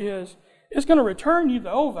do is it's going to return you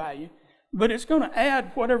the old value, but it's going to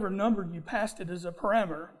add whatever number you passed it as a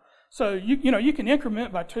parameter. So you can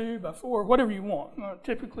increment by 2, by 4, whatever you want.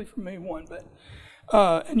 Typically for me 1, but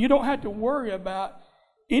and you don't have to worry about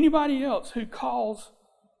anybody else who calls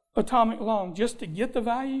atomic long just to get the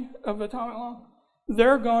value of atomic long.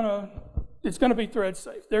 It's gonna be thread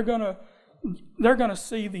safe. They're gonna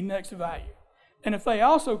see the next value, and if they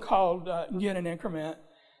also called get an increment,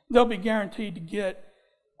 they'll be guaranteed to get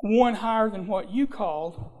one higher than what you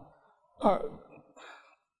called.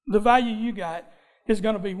 The value you got is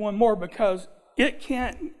going to be one more because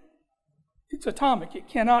it's atomic. It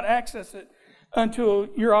cannot access it until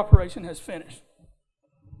your operation has finished.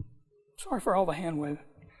 Sorry for all the hand waving.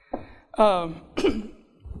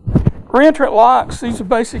 Reentrant locks, these are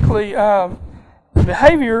basically, the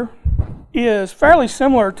behavior is fairly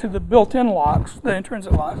similar to the built-in locks, the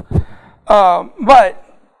intrinsic locks, but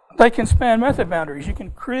they can span method boundaries. You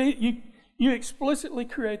can create, you explicitly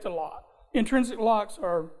create the lock. Intrinsic locks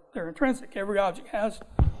they're intrinsic. Every object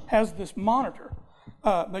has this monitor.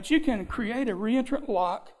 But you can create a reentrant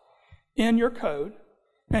lock in your code,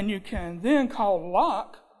 and you can then call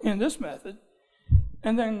lock in this method,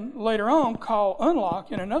 and then later on call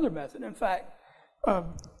unlock in another method. In fact, a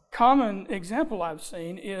common example I've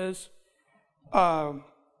seen is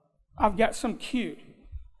I've got some queue.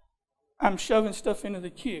 I'm shoving stuff into the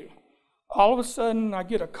queue. All of a sudden, I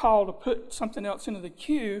get a call to put something else into the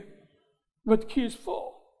queue, but the queue's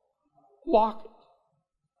full. Lock it.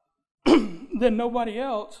 Then nobody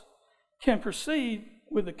else can proceed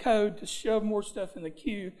with the code to shove more stuff in the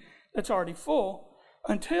queue that's already full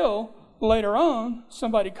until later on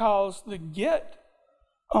somebody calls the get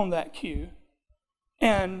on that queue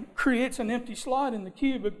and creates an empty slot in the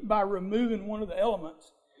queue by removing one of the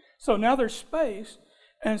elements. So now there's space,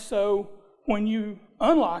 and so when you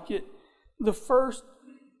unlock it, the first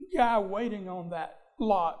guy waiting on that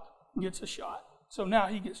lock gets a shot. So now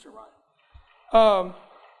he gets to run.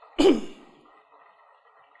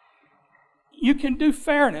 You can do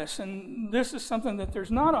fairness, and this is something that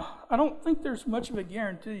I don't think there's much of a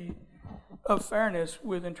guarantee of fairness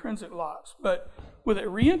with intrinsic locks, but with a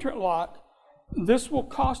reentrant lock, this will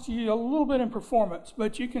cost you a little bit in performance,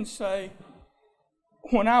 but you can say,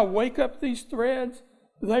 when I wake up these threads,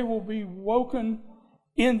 they will be woken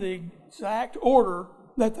in the exact order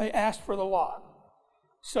that they asked for the lock.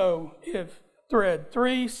 So if thread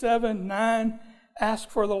 3, 7, 9 ask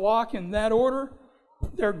for the lock in that order,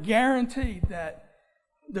 they're guaranteed that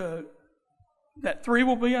that 3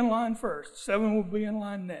 will be in line first, 7 will be in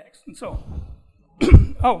line next, and so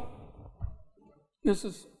on. Oh, this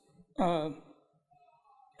is a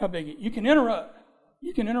biggie. You can interrupt.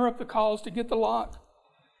 You can interrupt the calls to get the lock.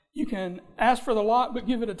 You can ask for the lock, but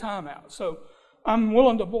give it a timeout. So I'm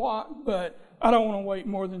willing to block, but I don't want to wait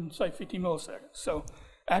more than, say, 50 milliseconds. So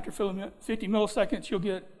after 50 milliseconds, you'll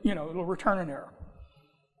get, it'll return an error.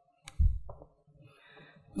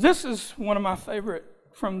 This is one of my favorite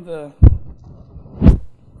from the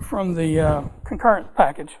concurrent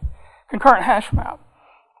package, concurrent hash map.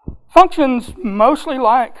 Functions mostly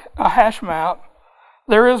like a hash map.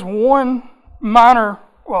 There is one minor,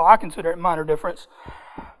 well, I consider it minor difference.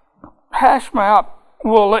 Hash map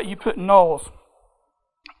will let you put nulls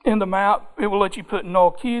in the map, it will let you put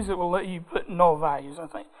null keys. It will let you put null values, I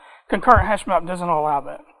think. Concurrent hash map doesn't allow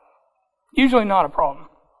that. Usually not a problem.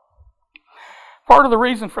 Part of the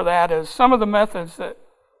reason for that is some of the methods that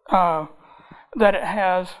it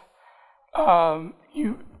has,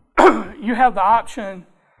 you have the option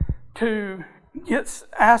to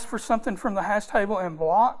ask for something from the hash table and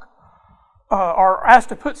block, or ask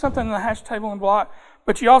to put something in the hash table and block,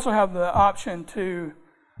 but you also have the option to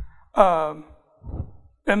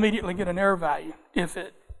immediately get an error value if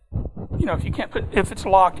it's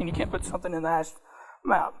locked and you can't put something in the hash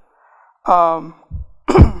map.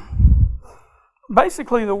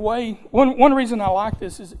 Basically, one reason I like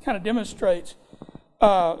this is it kind of demonstrates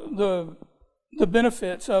the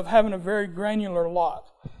benefits of having a very granular lock.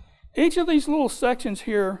 Each of these little sections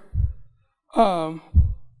here, by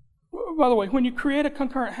the way, when you create a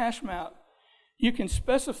concurrent hash map, you can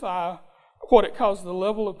specify what it calls the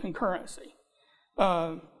level of concurrency.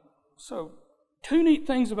 So two neat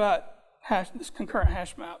things about this concurrent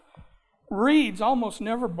hash map. Reads almost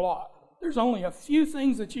never block. There's only a few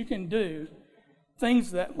things that you can do,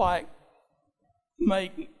 things that like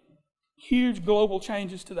make huge global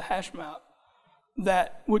changes to the hash map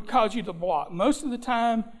that would cause you to block. Most of the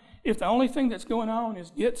time, if the only thing that's going on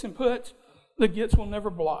is gets and puts, the gets will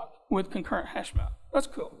never block with concurrent hash map. That's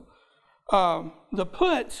cool. The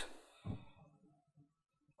puts,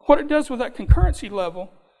 what it does with that concurrency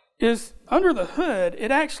level is under the hood,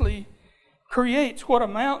 it actually creates what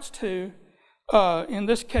amounts to, in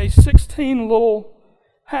this case, 16 little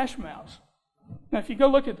hash maps. Now, if you go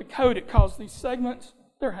look at the code, it calls these segments,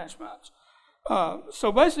 they're hash maps.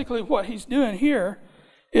 So basically what he's doing here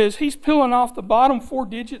is he's peeling off the bottom 4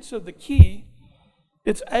 digits of the key.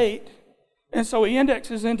 It's 8. And so he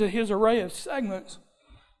indexes into his array of segments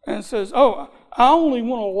and says, oh, I only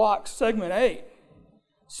want to lock segment 8.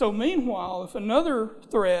 So meanwhile, if another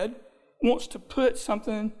thread wants to put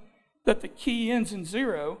something that the key ends in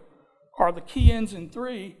 0 or the key ends in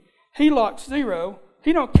 3, he locks 0.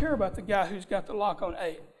 He don't care about the guy who's got the lock on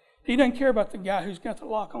 8. He doesn't care about the guy who's got the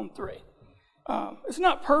lock on 3. It's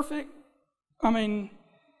not perfect. I mean,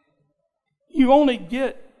 you only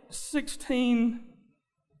get 16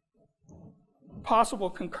 possible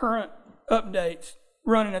concurrent updates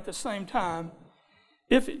running at the same time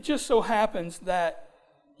if it just so happens that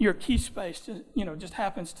your key space just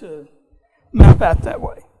happens to map out that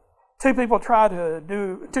way.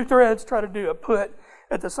 Two threads try to do a put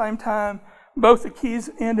at the same time. Both the keys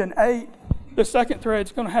end in 8. The second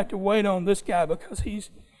thread's going to have to wait on this guy because he's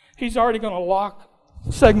already going to lock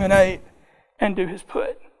segment 8 and do his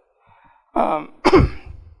put. But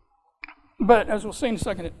as we'll see in a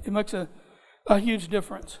second, it makes a huge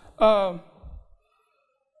difference.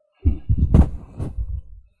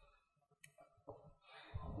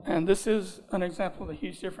 And this is an example of a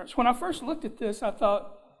huge difference. When I first looked at this, I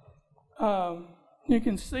thought, you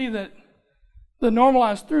can see that the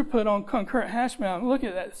normalized throughput on concurrent hash map, look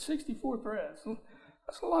at that, 64 threads.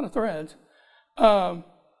 That's a lot of threads.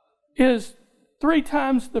 Is 3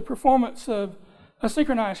 times the performance of a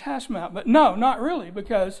synchronized hash map. But no, not really,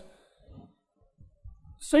 because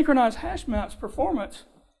synchronized hash map's performance,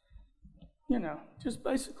 just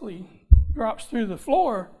basically drops through the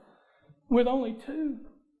floor with only 2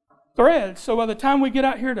 threads. So by the time we get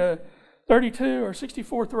out here to 32 or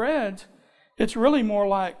 64 threads, it's really more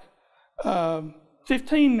like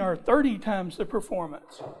 15 or 30 times the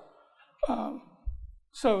performance.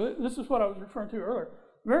 So this is what I was referring to earlier.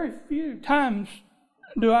 Very few times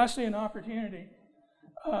do I see an opportunity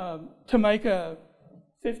to make a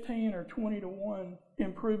 15 or 20 to 1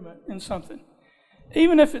 improvement in something.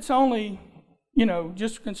 Even if it's only,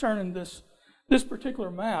 just concerning this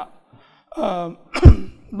particular map.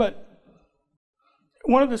 But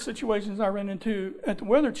one of the situations I ran into at the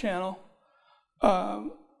Weather Channel,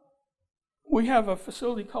 we have a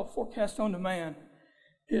facility called Forecast on Demand.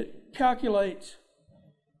 It calculates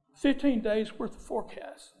 15 days worth of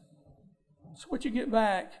forecasts. So what you get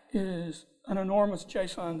back is an enormous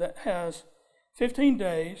JSON that has 15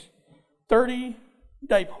 days, 30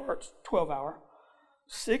 day parts, 12 hour,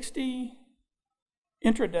 60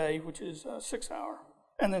 intraday, which is 6 hour,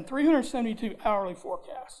 and then 372 hourly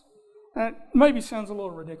forecasts. That maybe sounds a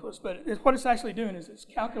little ridiculous, but what it's actually doing is it's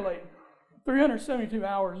calculating 372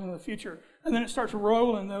 hours in the future, and then it starts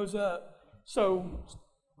rolling those up. So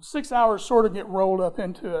 6 hours sort of get rolled up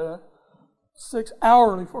into a 6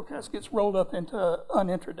 hourly forecast gets rolled up into an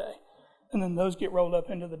intraday. And then those get rolled up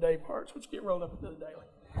into the day parts, which get rolled up into the daily.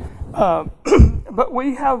 But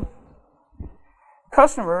we have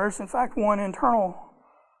customers, in fact, one internal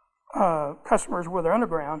customers with their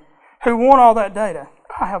underground, who want all that data.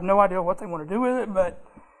 I have no idea what they want to do with it, but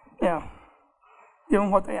give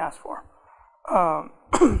them what they ask for.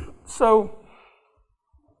 So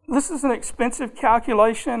this is an expensive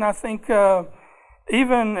calculation. I think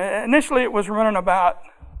even initially it was running about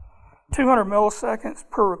 200 milliseconds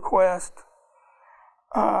per request,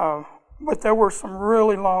 but there were some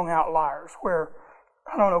really long outliers where,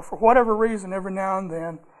 I don't know, for whatever reason, every now and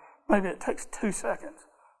then, maybe it takes 2 seconds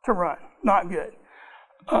to run. Not good.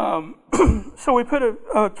 So we put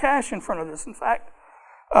a cache in front of this. In fact,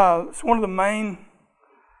 it's one of the main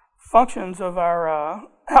functions of our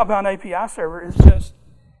outbound API server is just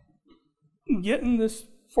getting this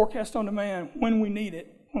forecast on demand when we need it,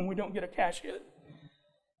 when we don't get a cache hit,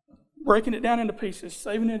 breaking it down into pieces,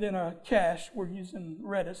 saving it in a cache. We're using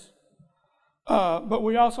Redis. But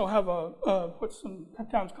we also have what's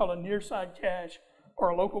sometimes called a near side cache or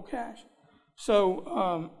a local cache.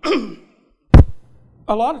 So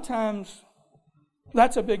a lot of times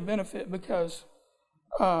that's a big benefit because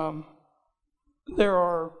there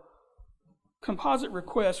are composite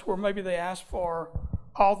requests where maybe they ask for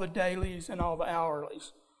all the dailies and all the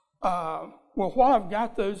hourlies. Well, while I've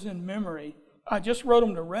got those in memory, I just wrote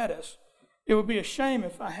them to Redis. It would be a shame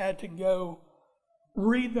if I had to go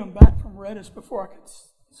read them back from Redis before I could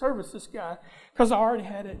service this guy because I already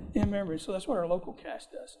had it in memory. So that's what our local cache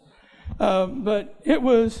does. But it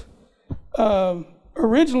was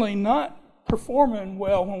originally not performing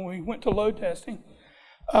well when we went to load testing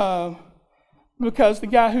because the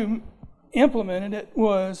guy who implemented it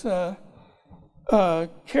was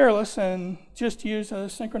careless and just used a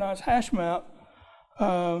synchronized hash map.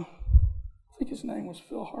 I think his name was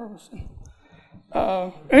Phil Harbison.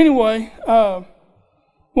 Anyway,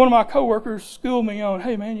 one of my coworkers schooled me on,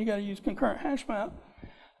 hey man, you got to use concurrent hash map.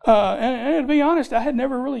 And to be honest, I had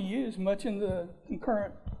never really used much in the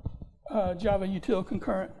concurrent Java util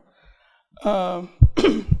concurrent.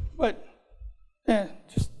 But yeah,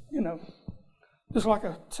 just just like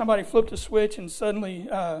somebody flipped a switch and suddenly,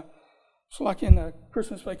 it's like in a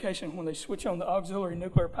Christmas Vacation when they switch on the auxiliary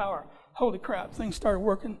nuclear power. Holy crap, things started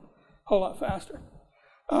working a whole lot faster.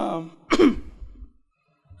 So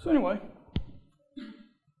anyway,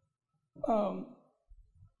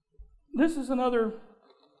 this is another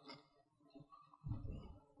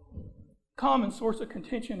common source of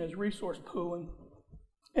contention is resource pooling.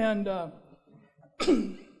 And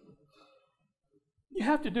you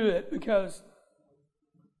have to do it because,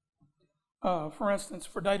 for instance,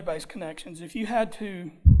 for database connections, if you had to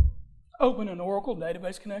open an Oracle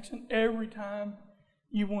database connection every time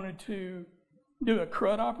you wanted to do a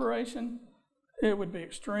CRUD operation, it would be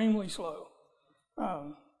extremely slow.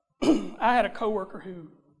 I had a coworker who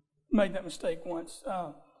made that mistake once.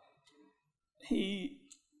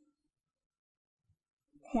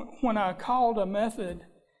 When I called a method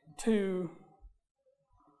to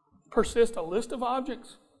persist a list of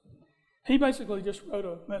objects, he basically just wrote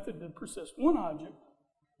a method to persist one object,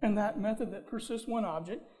 and that method that persists one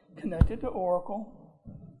object connected to Oracle,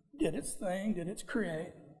 did its thing, did its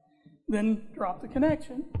create, then dropped the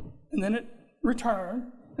connection, and then it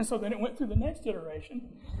returned, and so then it went through the next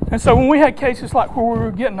iteration. And so when we had cases like where we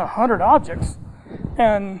were getting 100 objects,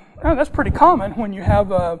 and that's pretty common when you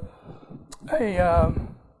have a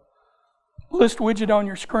list widget on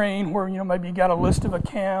your screen where maybe you got a list of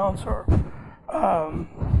accounts or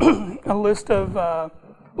a list of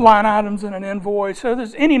line items in an invoice. So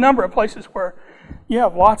there's any number of places where you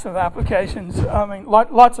have lots of applications,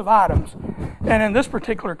 lots of items. And in this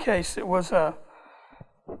particular case, it was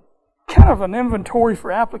kind of an inventory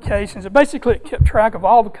for applications. Basically, it kept track of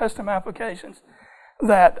all the custom applications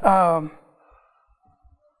that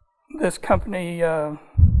this company, an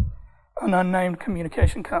unnamed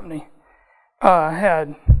communication company,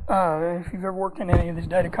 had. If you've ever worked in any of these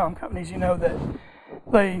datacom companies, you know that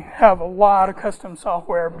they have a lot of custom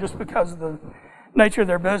software just because of the nature of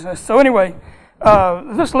their business. So anyway,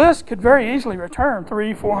 this list could very easily return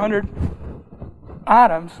 300-400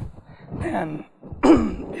 items, and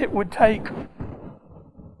it would take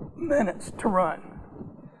minutes to run.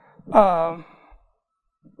 I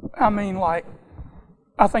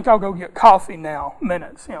think I'll go get coffee now,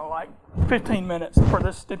 minutes, like 15 minutes for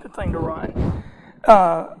this stupid thing to run.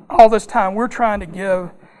 All this time, we're trying to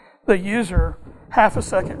give the user half a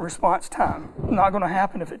second response time. Not going to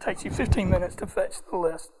happen if it takes you 15 minutes to fetch the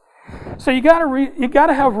list. So you got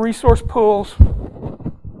to have resource pools,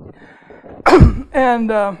 and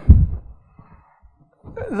the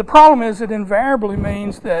problem is it invariably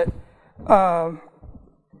means that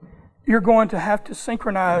you're going to have to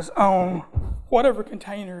synchronize on whatever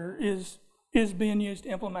container is being used to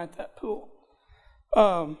implement that pool.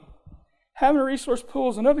 Having a resource pool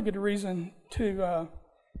is another good reason to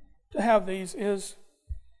have these is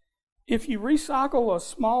If you recycle a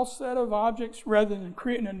small set of objects rather than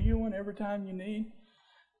creating a new one every time you need,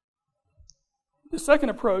 the second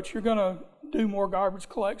approach, you're going to do more garbage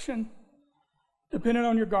collection. Depending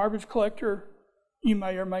on your garbage collector, you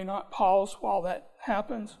may or may not pause while that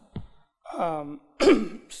happens.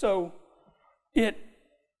 So it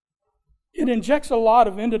injects a lot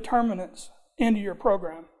of indeterminates into your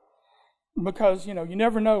program because you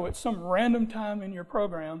never know at some random time in your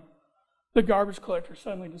program the garbage collector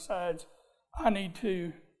suddenly decides I need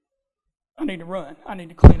to run, I need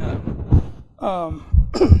to clean up.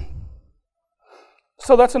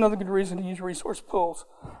 So that's another good reason to use resource pools.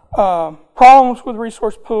 Problems with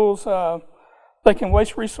resource pools, they can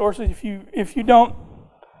waste resources if you don't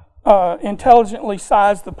intelligently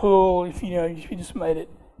size the pool. If you just made it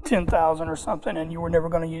 10,000 or something and you were never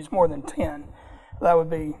going to use more than 10, that would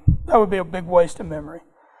be a big waste of memory.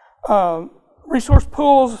 Resource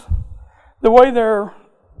pools, the way they're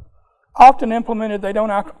often implemented, they don't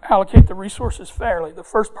allocate the resources fairly. The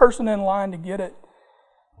first person in line to get it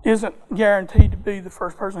isn't guaranteed to be the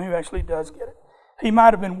first person who actually does get it. He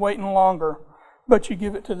might have been waiting longer, but you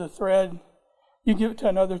give it to the thread, you give it to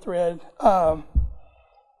another thread who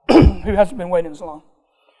hasn't been waiting as long.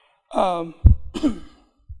 I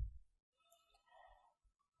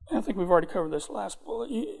think we've already covered this last bullet.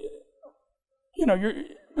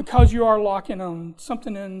 Because you are locking on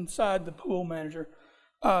something inside the pool manager,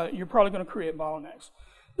 you're probably going to create bottlenecks.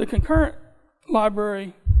 The concurrent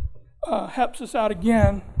library helps us out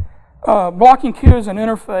again. Blocking queue is an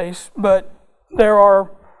interface, but there are,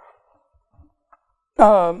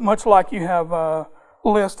 much like you have a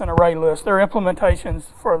list and array list, there are implementations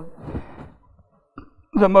for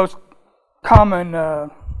the most common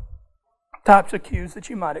types of queues that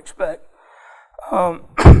you might expect.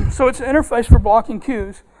 So it's an interface for blocking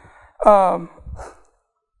queues.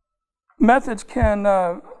 Methods can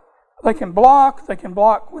block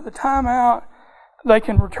with a timeout. They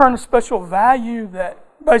can return a special value that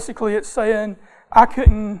basically it's saying, I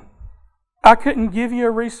couldn't give you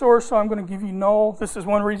a resource, so I'm going to give you null. This is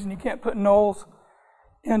one reason you can't put nulls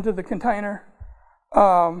into the container.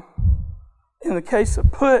 In the case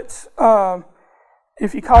of puts,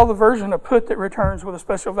 if you call the version of put that returns with a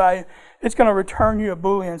special value, it's going to return you a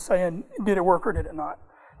Boolean saying, did it work or did it not?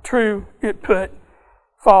 True, it put.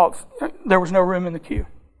 False, there was no room in the queue.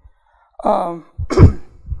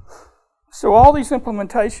 So all these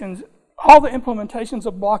implementations, all the implementations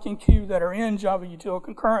of blocking queue that are in Java Util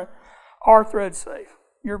Concurrent are thread safe.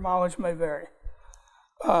 Your mileage may vary.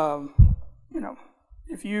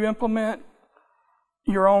 If you implement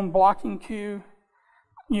your own blocking queue,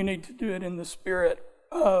 you need to do it in the spirit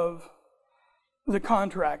of the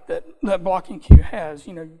contract that blocking queue has.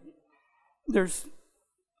 There's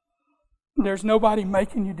nobody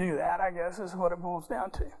making you do that, I guess, is what it boils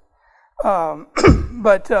down to.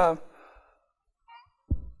 But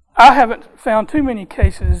I haven't found too many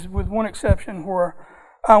cases, with one exception, where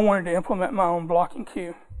I wanted to implement my own blocking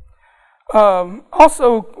queue.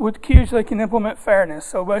 Also, with queues, they can implement fairness.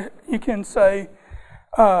 So you can say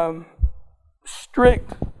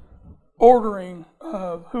strict ordering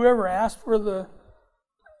of whoever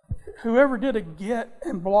did a get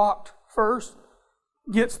and blocked first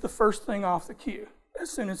gets the first thing off the queue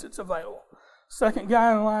as soon as it's available. Second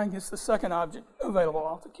guy in line gets the second object available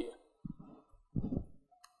off the queue.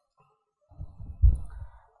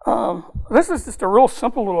 This is just a real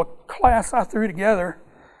simple little class I threw together.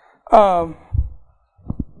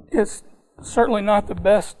 It's certainly not the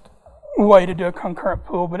best way to do a concurrent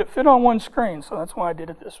pool, but it fit on one screen, so that's why I did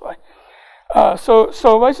it this way.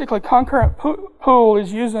 So basically, concurrent pool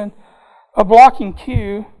is using a blocking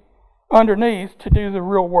queue underneath to do the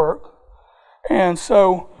real work. And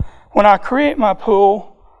so when I create my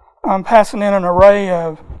pool, I'm passing in an array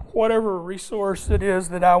of whatever resource it is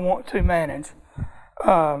that I want to manage.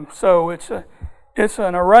 So it's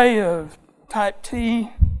an array of type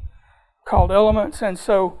T called elements, and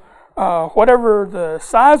so whatever the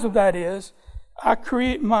size of that is, I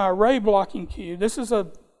create my array blocking queue. This is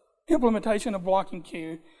a implementation of blocking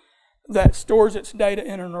queue that stores its data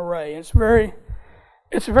in an array. It's very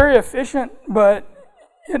efficient, but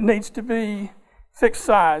it needs to be fixed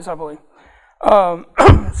size, I believe.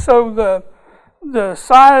 So the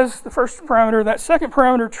size, the first parameter, that second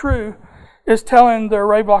parameter, true, is telling the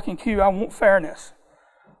array blocking queue I want fairness.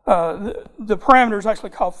 The parameter is actually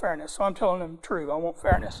called fairness, so I'm telling them true, I want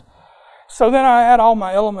fairness. So then I add all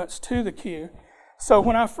my elements to the queue. So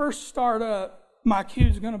when I first start up, my queue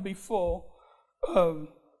is going to be full of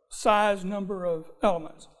size number of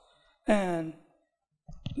elements. And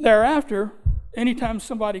thereafter, anytime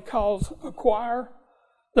somebody calls acquire,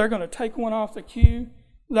 they're going to take one off the queue.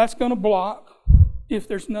 that's going to block if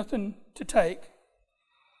there's nothing to take.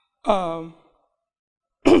 And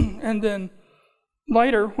then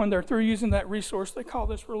later, when they're through using that resource, they call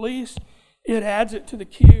this release. It adds it to the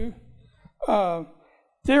queue.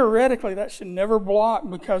 Theoretically, that should never block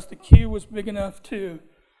because the queue was big enough to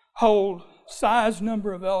hold size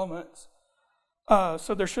number of elements.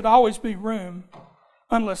 So there should always be room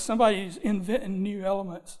unless somebody's inventing new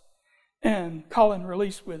elements and calling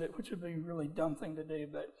release with it, which would be a really dumb thing to do,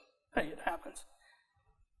 but hey, it happens.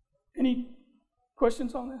 Any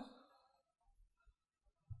questions on this?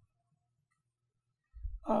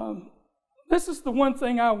 This is the one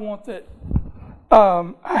thing I want that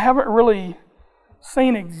I haven't really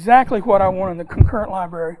seen exactly what I want in the concurrent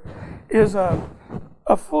library is a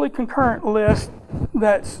fully concurrent list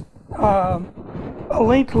that's a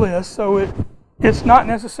linked list, so it's not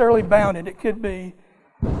necessarily bounded. It could be,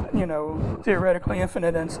 theoretically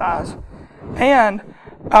infinite in size. And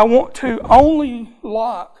I want to only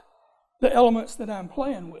lock the elements that I'm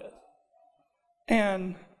playing with.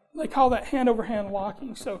 And they call that hand-over-hand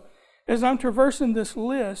locking. So as I'm traversing this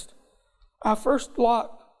list, I first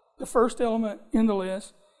lock the first element in the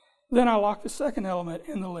list, then I lock the second element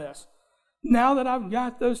in the list. Now that I've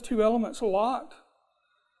got those two elements locked,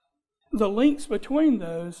 the links between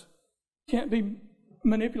those can't be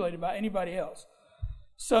manipulated by anybody else.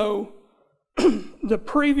 So the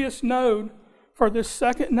previous node for this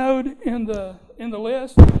second node in the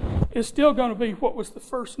list is still going to be what was the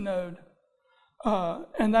first node,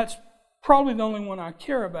 and that's probably the only one I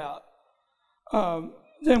care about.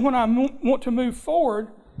 Then when I want to move forward,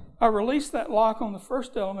 I release that lock on the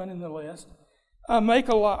first element in the list.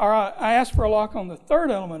 I ask for a lock on the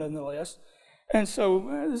third element in the list. And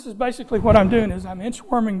so this is basically what I'm doing is I'm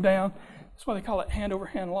inchworming down. That's why they call it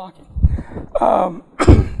hand-over-hand locking.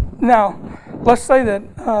 Now, let's say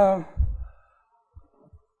that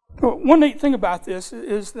one neat thing about this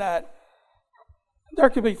is that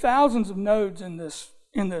there could be thousands of nodes in this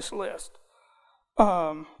list.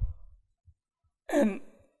 And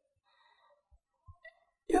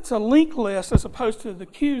it's a linked list as opposed to the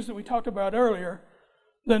queues that we talked about earlier.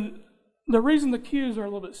 Then the reason the queues are a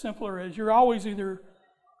little bit simpler is you're always either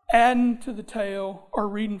adding to the tail or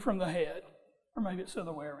reading from the head. Or maybe it's the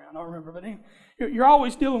other way around, I don't remember. But you're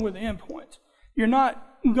always dealing with the endpoints. You're not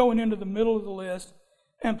going into the middle of the list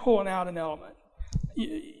and pulling out an element.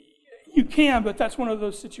 You can, but that's one of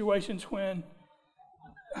those situations when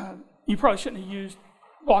you probably shouldn't have used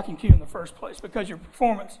blocking queue in the first place because your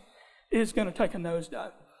performance is going to take a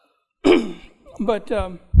nosedive. But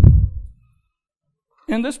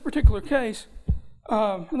in this particular case,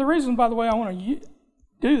 and the reason, by the way, I want to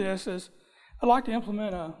do this is I'd like to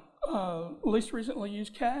implement a least recently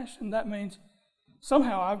used cache, and that means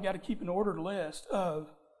somehow I've got to keep an ordered list of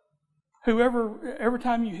every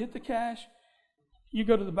time you hit the cache, you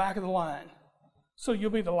go to the back of the line. So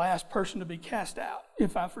you'll be the last person to be cast out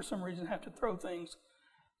if I, for some reason, have to throw things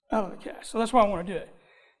out of the cache. So that's why I want to do it.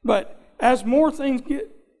 But as more things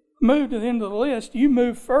get moved to the end of the list, you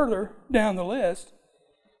move further down the list,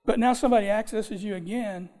 but now somebody accesses you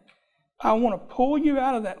again. I want to pull you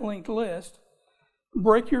out of that linked list,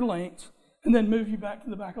 break your links, and then move you back to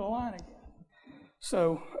the back of the line again.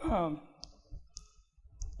 So, does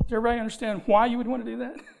everybody understand why you would want to do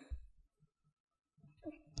that?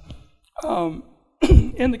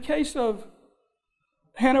 In the case of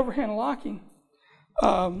hand-over-hand locking,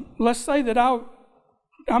 let's say that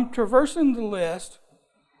I'm traversing the list,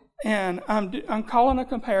 and I'm calling a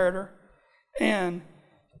comparator, and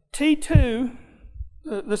T2,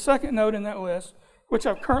 the second node in that list, which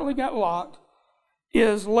I've currently got locked,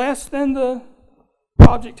 is less than the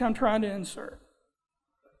object I'm trying to insert.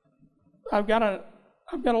 I've got a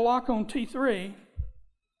lock on T3,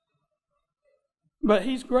 but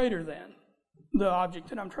he's greater than the object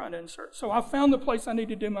that I'm trying to insert. So I found the place I need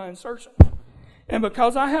to do my insertion. And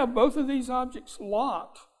because I have both of these objects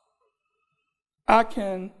locked, I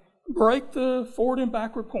can break the forward and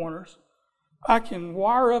backward pointers. I can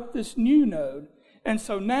wire up this new node. And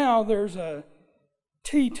so now there's a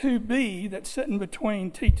T2B that's sitting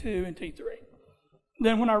between T2 and T3.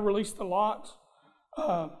 Then when I release the locks,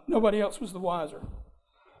 nobody else was the wiser.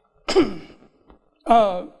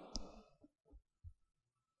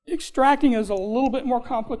 Extracting is a little bit more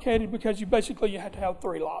complicated because you have to have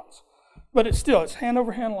 3 locks. But it's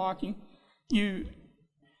hand-over-hand locking.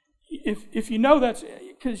 If you know that's,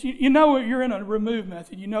 because you know you're in a remove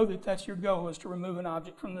method, you know that that's your goal is to remove an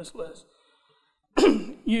object from this list.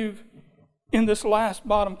 In this last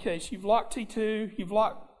bottom case, you've locked T2, you've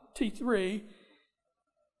locked T3,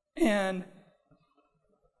 and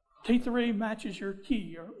T3 matches your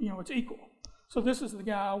key, or it's equal. So this is the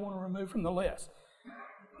guy I want to remove from the list.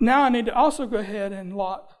 Now I need to also go ahead and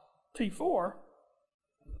lock T4,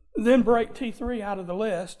 then break T3 out of the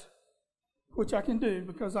list, which I can do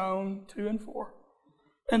because I own 2 and 4,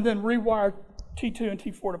 and then rewire T2 and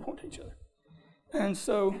T4 to point to each other. And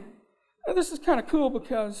so this is kind of cool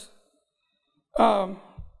because, I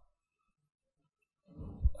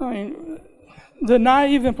mean, the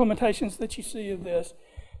naive implementations that you see of this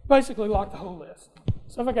basically lock the whole list.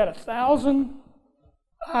 So if I got 1,000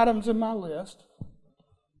 items in my list,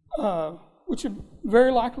 which is a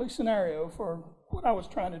very likely scenario for what I was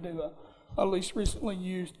trying to do, a least recently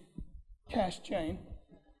used cache chain,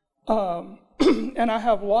 and I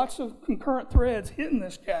have lots of concurrent threads hitting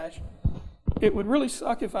this cache, it would really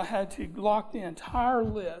suck if I had to lock the entire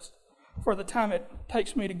list for the time it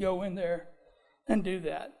takes me to go in there and do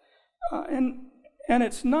that. And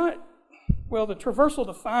it's not, well, the traversal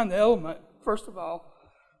to find the element, first of all,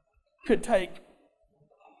 could take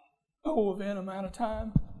O of n amount of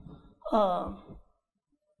time.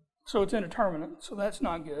 So it's indeterminate, so that's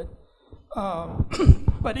not good.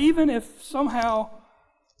 But even if somehow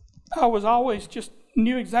I was always just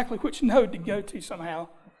knew exactly which node to go to somehow,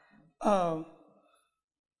 I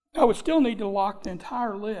would still need to lock the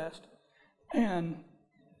entire list. And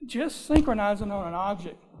just synchronizing on an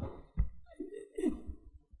object,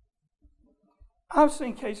 I've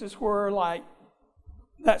seen cases where like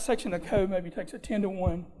that section of code maybe takes a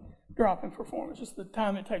 10-to-1 drop in performance, just the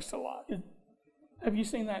time it takes to lock. Have you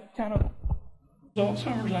seen that kind of result,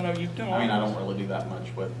 Summers? I know you've done. I mean, I don't really do that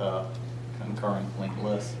much with concurrent linked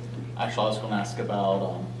lists. Actually, I was going to ask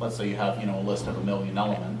about, let's say you have, a list of 1 million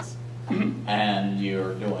elements, and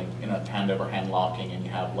you're doing, hand-over-hand locking, and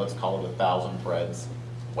you have, let's call it 1,000 threads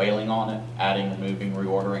wailing on it, adding, removing,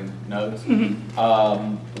 reordering nodes.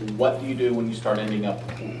 What do you do when you start ending up?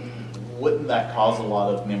 Wouldn't that cause a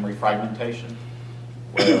lot of memory fragmentation?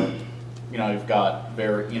 Where you've got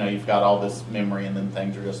you've got all this memory, and then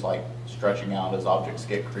things are just like stretching out as objects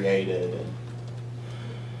get created. And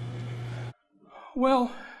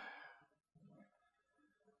well,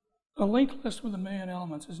 a linked list with 1 million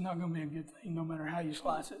elements is not going to be a good thing, no matter how you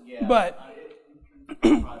slice it. Yeah,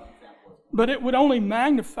 but it would only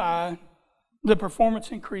magnify the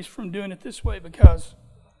performance increase from doing it this way, because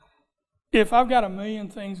if I've got 1 million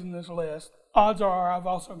things in this list, odds are I've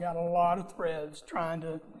also got a lot of threads trying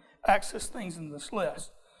to access things in this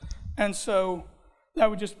list. And so that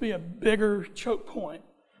would just be a bigger choke point.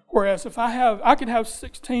 Whereas if I could have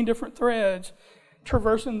 16 different threads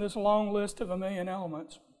traversing this long list of 1 million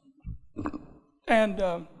elements. And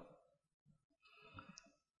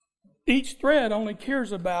each thread only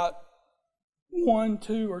cares about 1,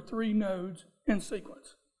 2, or 3 nodes in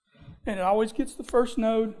sequence. And it always gets the first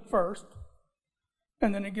node first,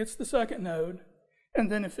 and then it gets the second node,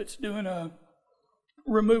 and then if it's doing a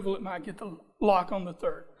removal, it might get the lock on the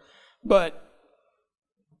third. But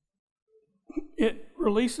it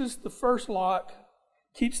releases the first lock,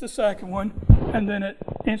 keeps the second one, and then it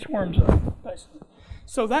inchworms up, basically.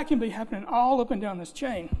 So that can be happening all up and down this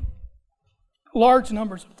chain. Large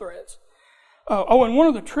numbers of threads. And one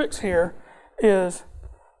of the tricks here is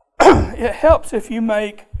it helps if you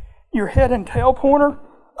make your head and tail pointer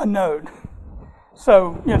a node.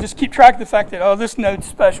 So, just keep track of the fact that, this node's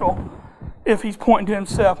special. If he's pointing to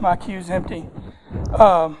himself, my queue's empty.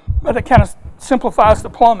 But it kind of simplifies the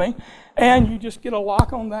plumbing, and you just get a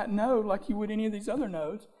lock on that node like you would any of these other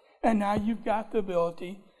nodes, and now you've got the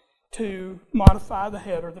ability to modify the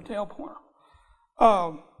head or the tail pointer.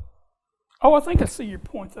 I think I see your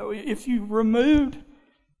point, though. If you removed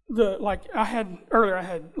like I had earlier, I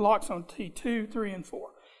had locks on T2, 3, and 4.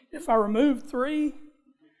 If I remove 3,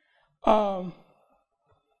 I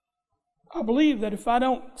believe that if I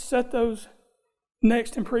don't set those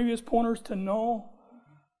next and previous pointers to null,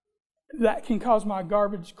 that can cause my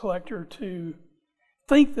garbage collector to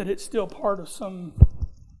think that it's still part of some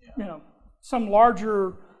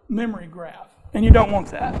larger memory graph, and you don't want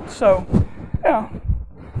that. So,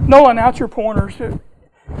 nulling out your pointers.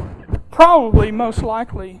 Probably, most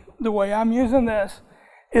likely, the way I'm using this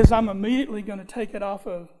is I'm immediately going to take it off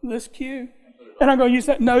of this queue, and I'm going to use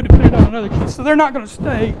that node to put it on another queue. So they're not going to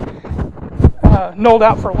stay nulled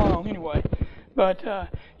out for long anyway. But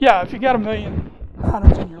if you got 1 million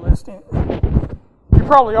items in your list, you're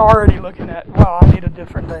probably already looking at, I need a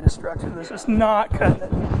different data structure. This is not cutting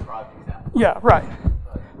it. Yeah, right.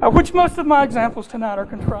 Which most of my examples tonight are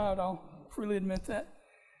contrived. I'll freely admit that.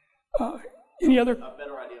 Any other? A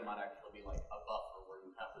better idea might actually be like a buffer where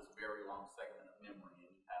you have this very long segment of memory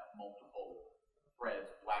and you have multiple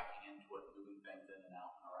threads whacking into it, moving things in and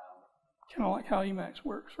out and around. Kind of like how Emacs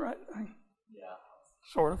works, right? Yeah.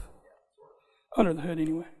 Sort of. under the hood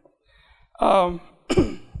anyway.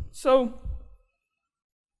 So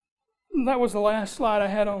that was the last slide I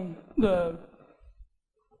had on the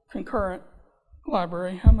concurrent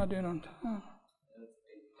library. How am I doing on time?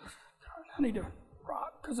 I need to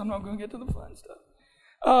rock because I'm not going to get to the fun stuff.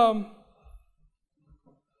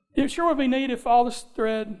 It sure would be neat if all this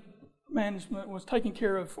thread management was taken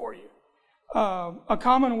care of for you. A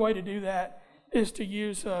common way to do that is to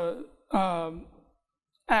use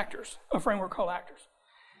actors, a framework called actors.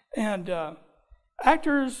 And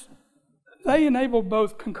actors, they enable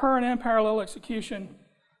both concurrent and parallel execution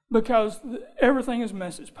because everything is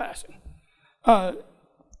message passing.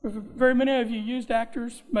 Very many of you used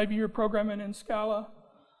actors. Maybe you're programming in Scala.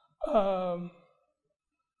 What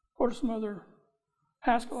are some other?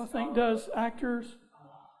 Haskell, I think, does actors.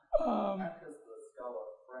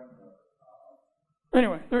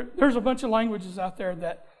 Anyway, there's a bunch of languages out there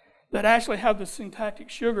that actually have the syntactic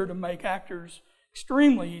sugar to make actors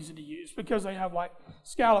extremely easy to use because they have, like,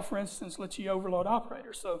 Scala, for instance, lets you overload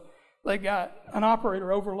operators. So they got an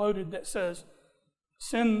operator overloaded that says,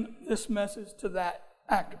 send this message to that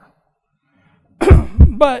actor.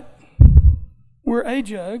 But we're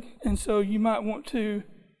AJUG, and so you might want to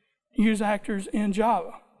use actors in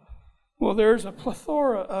Java. Well, there's a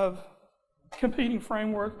plethora of competing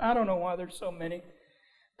frameworks. I don't know why there's so many.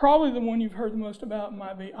 Probably the one you've heard the most about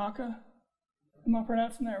might be Akka. Am I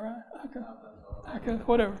pronouncing that right? Akka,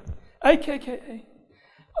 whatever. AKKA.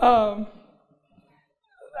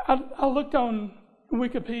 I looked on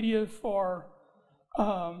Wikipedia for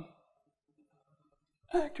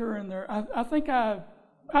actor in there. I think I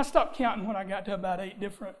stopped counting when I got to about 8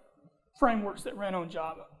 different frameworks that ran on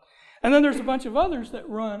Java. And then there's a bunch of others that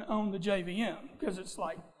run on the JVM because it's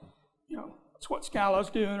like, it's what Scala's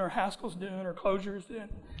doing or Haskell's doing or Clojure's doing.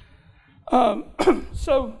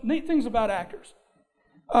 So neat things about actors.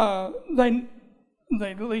 They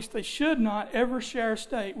at least they should not ever share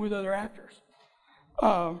state with other actors.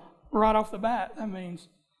 Right off the bat, that means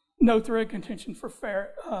no thread contention for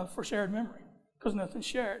shared memory because nothing's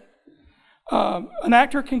shared. An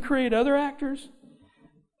actor can create other actors.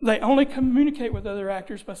 They only communicate with other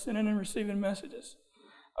actors by sending and receiving messages.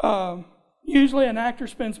 Usually an actor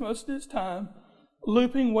spends most of his time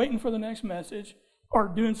looping, waiting for the next message, or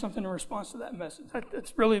doing something in response to that message.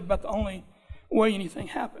 That's really about the only way anything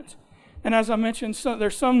happens. And as I mentioned,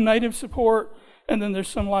 there's some native support, and then there's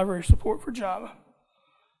some library support for Java.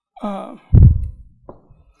 So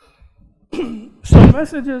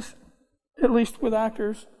messages, at least with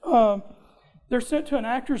actors, they're sent to an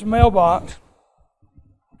actor's mailbox.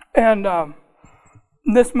 And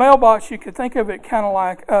this mailbox, you could think of it kind of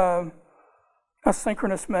like a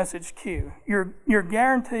synchronous message queue. You're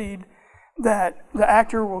guaranteed that the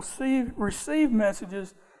actor will receive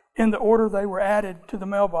messages in the order they were added to the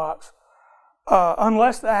mailbox,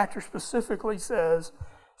 unless the actor specifically says,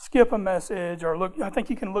 skip a message, or look. I think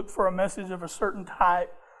you can look for a message of a certain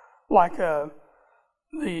type, like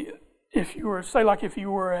if you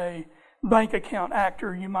were a bank account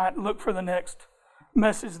actor, you might look for the next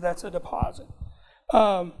message that's a deposit.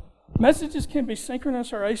 Messages can be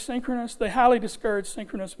synchronous or asynchronous. They highly discourage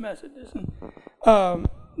synchronous messages. And,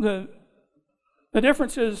 the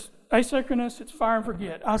difference is asynchronous, it's fire and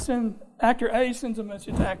forget. Actor A sends a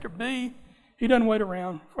message to actor B. He doesn't wait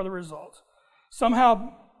around for the results.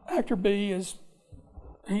 Somehow actor B it's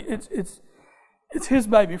his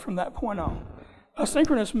baby from that point on. A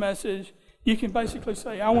synchronous message, you can basically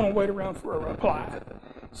say, I want to wait around for a reply.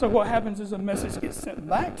 So what happens is a message gets sent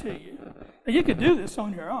back to you. Now you could do this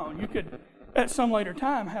on your own. You could, at some later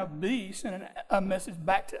time, have B send a message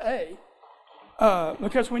back to A.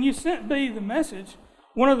 Because when you sent B the message,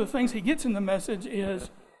 one of the things he gets in the message is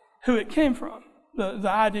who it came from, the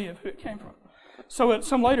ID of who it came from. So at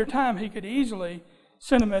some later time, he could easily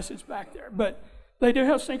send a message back there. But they do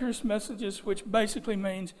have synchronous messages, which basically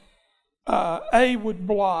means A would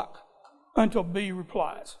block until B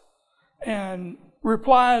replies. And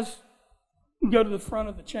replies go to the front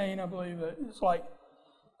of the chain, I believe. It's like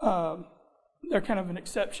they're kind of an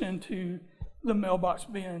exception to the mailbox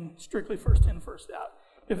being strictly first in, first out.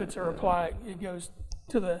 If it's a reply, it goes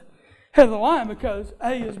to the head of the line because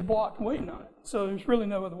A is blocked waiting on it. So there's really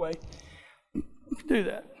no other way to do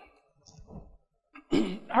that.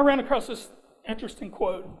 I ran across this interesting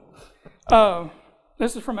quote.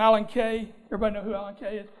 This is from Alan Kay. Everybody know who Alan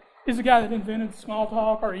Kay is? He's the guy that invented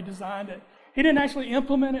Smalltalk, or he designed it. He didn't actually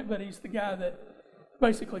implement it, but he's the guy that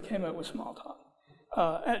basically came up with Smalltalk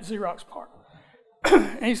at Xerox PARC.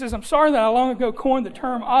 And he says, I'm sorry that I long ago coined the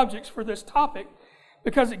term objects for this topic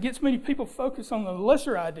because it gets many people focused on the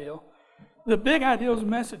lesser ideal. The big ideal is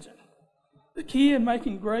messaging. The key in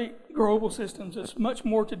making great growable systems is much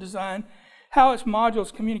more to design how its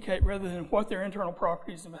modules communicate rather than what their internal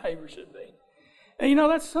properties and behavior should be. And you know,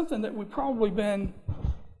 that's something that we've probably been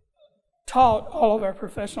taught all of our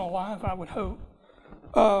professional life, I would hope,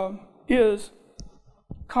 is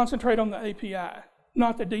concentrate on the API,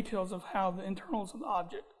 not the details of how the internals of the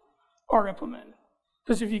object are implemented.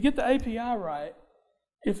 Because if you get the API right,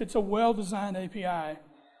 if it's a well-designed API,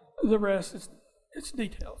 the rest is it's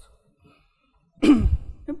details.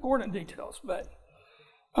 Important details, but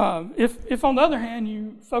if on the other hand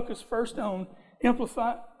you focus first on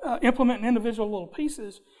implementing individual little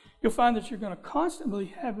pieces, you'll find that you're going to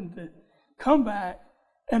constantly having to come back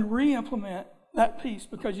and re-implement that piece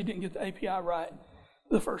because you didn't get the API right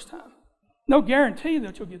the first time. No guarantee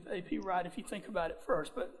that you'll get the API right if you think about it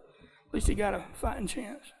first, but at least you got a fighting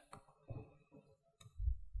chance.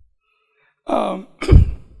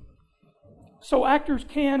 So actors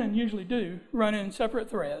can and usually do run in separate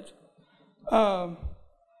threads.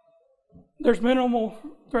 There's minimal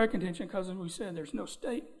thread contention because, as we said, there's no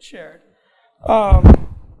state shared.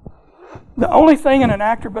 The only thing in an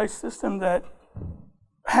actor-based system that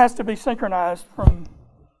has to be synchronized from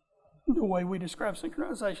the way we describe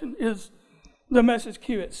synchronization is the message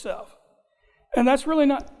queue itself. And that's really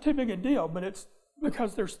not too big a deal, but it's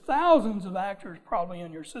because there's thousands of actors probably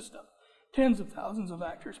in your system, tens of thousands of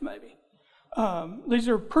actors maybe. These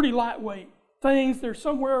are pretty lightweight things. They're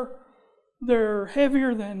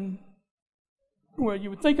heavier than, well, you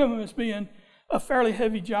would think of them as being a fairly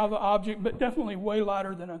heavy Java object, but definitely way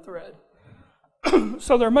lighter than a thread.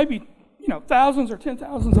 So there may be, thousands or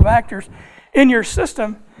 10,000s of actors in your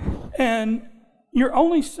system, and you're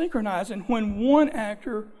only synchronizing when one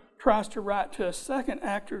actor tries to write to a second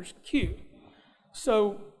actor's queue.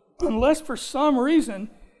 So unless for some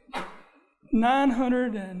reason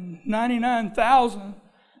 999,000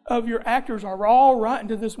 of your actors are all writing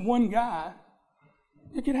to this one guy,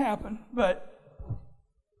 it could happen, but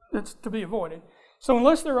that's to be avoided. So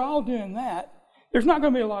unless they're all doing that, there's not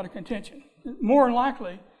going to be a lot of contention. More than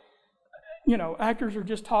likely, actors are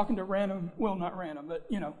just talking to random, well, not random, but,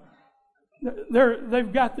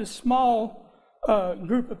 they've got this small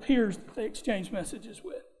group of peers that they exchange messages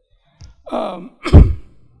with.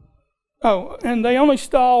 And they only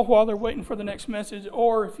stall while they're waiting for the next message,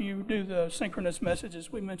 or if you do the synchronous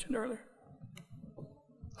messages we mentioned earlier.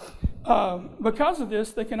 Because of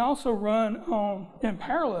this, they can also run in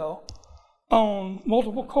parallel on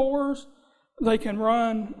multiple cores. They can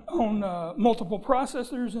run on multiple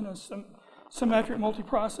processors in a symmetric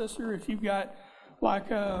multiprocessor. If you've got, like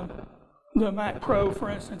the Mac Pro, for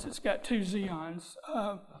instance, it's got 2 Xeons.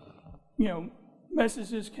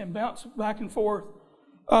 Messages can bounce back and forth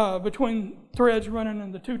between threads running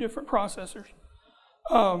in the 2 different processors.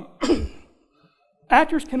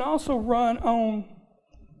 Actors can also run on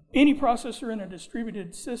any processor in a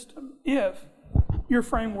distributed system if your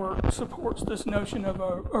framework supports this notion of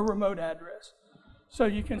a remote address. So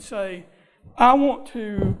you can say, I want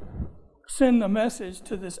to send a message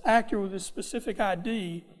to this actor with a specific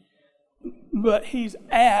ID, but he's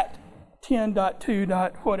at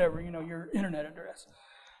 10.2. whatever, your internet address.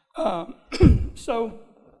 So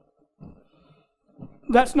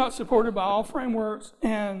that's not supported by all frameworks,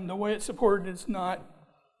 and the way it's supported is not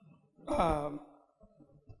the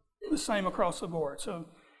same across the board. So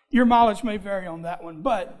your mileage may vary on that one,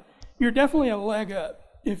 but you're definitely a leg up.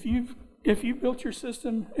 If you've built your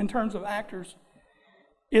system in terms of actors,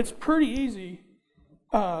 it's pretty easy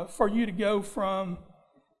for you to go from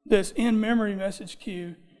this in-memory message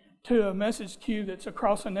queue to a message queue that's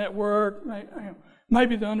across a network.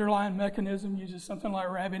 Maybe the underlying mechanism uses something like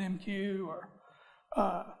RabbitMQ or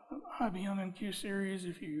IBM MQ series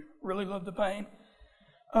if you really love the pain.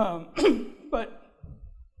 But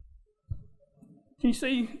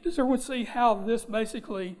does everyone see how this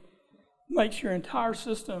basically makes your entire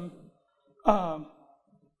system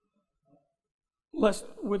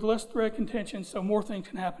with less thread contention, so more things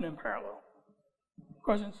can happen in parallel?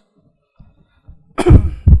 Questions?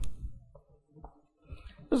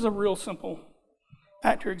 This is a real simple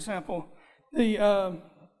actor example. I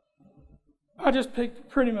just picked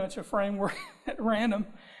pretty much a framework at random.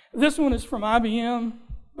 This one is from IBM,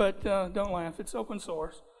 but don't laugh, it's open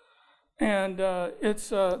source. And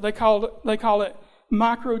they call it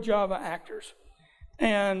micro Java actors.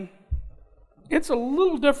 And it's a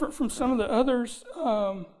little different from some of the others.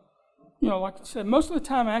 Like I said, most of the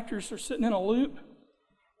time actors are sitting in a loop.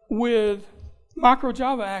 With micro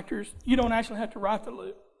Java actors, you don't actually have to write the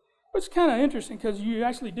loop. It's kind of interesting because you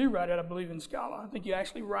actually do write it, I believe, in Scala. I think you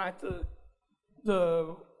actually write the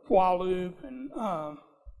while loop, and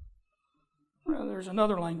there's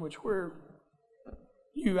another language where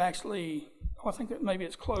you actually, I think that maybe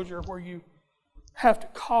it's closure, where you have to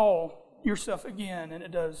call yourself again, and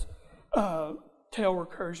it does tail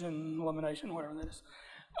recursion, elimination, whatever that is.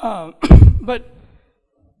 But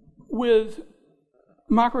with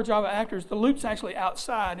micro Java actors, the loop's actually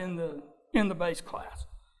outside in the base class,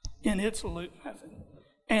 in its loop method.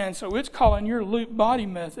 And so it's calling your loop body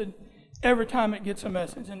method every time it gets a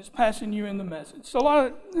message, and it's passing you in the message.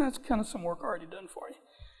 So that's kind of some work already done for you.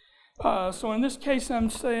 So in this case, I'm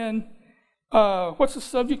saying, what's the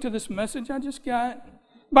subject of this message I just got?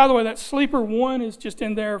 By the way, that sleeper 1 is just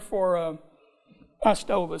in there for, I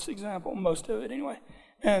stole this example, most of it anyway,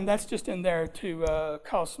 and that's just in there to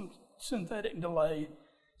cause some synthetic delay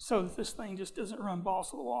so that this thing just doesn't run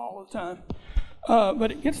balls to the wall all the time.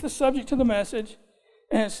 But it gets the subject of the message,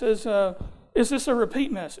 and it says, is this a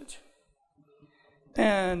repeat message?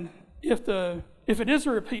 And if it is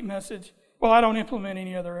a repeat message, well, I don't implement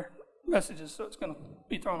any other messages, so it's going to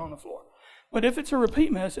be thrown on the floor. But if it's a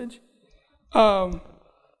repeat message, I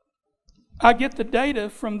get the data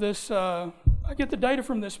from this.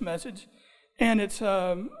 Message, and it's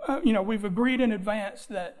we've agreed in advance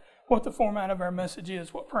that what the format of our message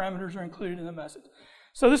is, what parameters are included in the message.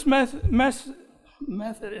 So this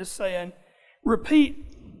method is saying repeat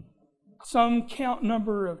some count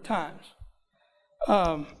number of times.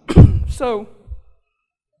 So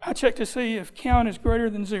I check to see if count is greater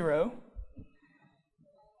than 0.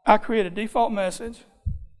 I create a default message.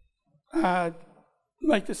 I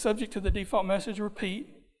make the subject of the default message repeat.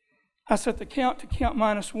 I set the count to count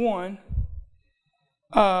 -1.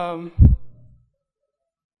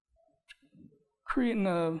 Creating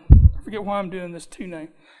I forget why I'm doing this 2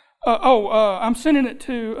 name. I'm sending it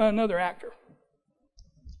to another actor.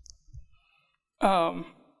 To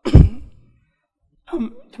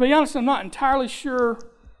be honest, I'm not entirely sure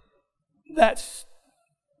that's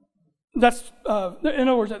in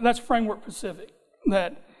other words, that's framework specific,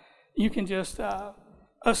 that you can just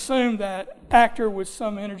assume that actor with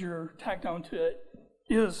some integer tacked onto it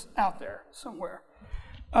is out there somewhere.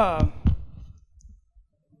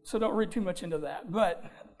 So don't read too much into that. But,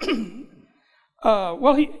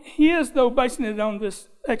 well, he is, though, basing it on this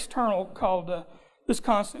external called, this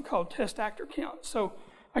constant called test actor count. So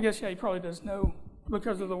I guess, yeah, he probably does know,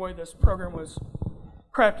 because of the way this program was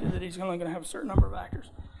crafted, that he's only going to have a certain number of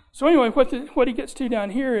actors. So anyway, what he gets to down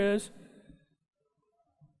here is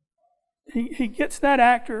he gets that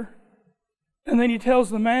actor, and then he tells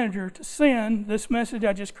the manager to send this message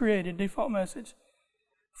I just created, default message.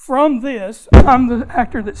 From this, I'm the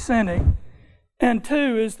actor that's sending, and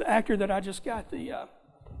 2 is the actor that I just got the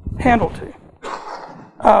handle to.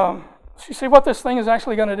 So you see what this thing is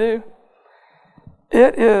actually going to do?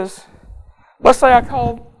 It is, let's say I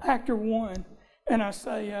call actor 1, and I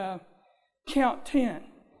say count 10.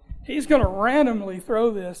 He's going to randomly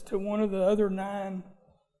throw this to one of the other 9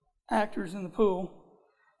 actors in the pool.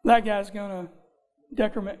 That guy's going to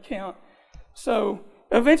decrement count. So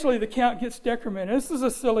eventually the count gets decremented. This is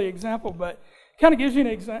a silly example, but it kind of gives you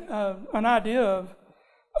an idea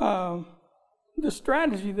of the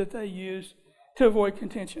strategy that they use to avoid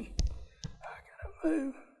contention. I gotta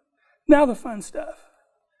move. Now the fun stuff.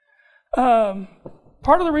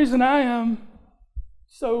 Part of the reason I am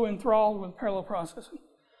so enthralled with parallel processing,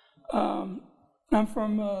 I'm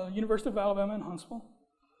from University of Alabama in Huntsville,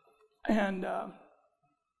 and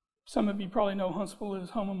some of you probably know Huntsville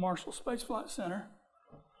is home of Marshall Space Flight Center,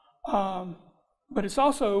 but it's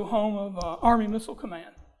also home of Army Missile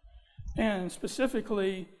Command, and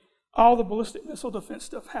specifically all the ballistic missile defense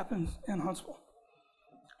stuff happens in Huntsville.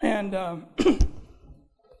 And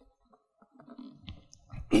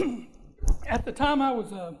at the time I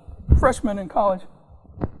was a freshman in college,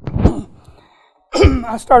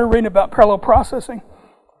 I started reading about parallel processing.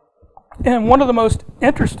 And one of the most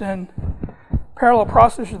interesting parallel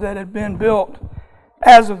processors that had been built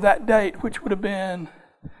as of that date, which would have been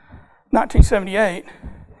 1978,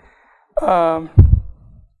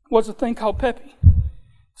 was a thing called Pepe.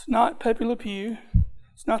 It's not Pepe Le Pew.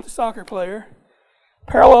 It's not the soccer player.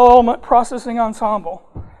 Parallel Element Processing Ensemble.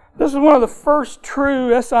 This is one of the first true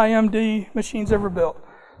SIMD machines ever built.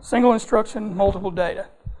 Single instruction, multiple data.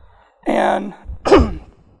 And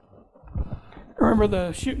remember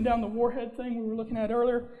the shooting down the warhead thing we were looking at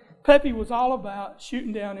earlier? Pepe was all about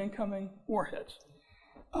shooting down incoming warheads.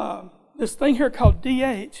 This thing here called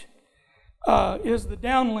DH is the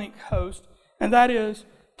downlink host, and that is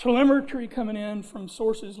telemetry coming in from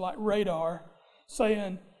sources like radar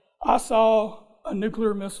saying, I saw a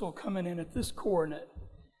nuclear missile coming in at this coordinate.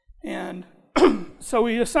 And so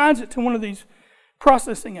he assigns it to one of these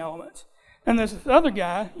processing elements. And there's this other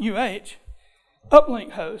guy, UH,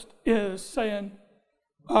 uplink host, is saying,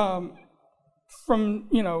 from,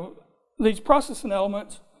 these processing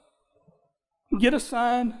elements, get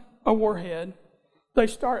assigned a warhead, they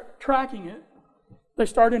start tracking it, they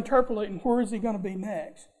start interpolating where is he going to be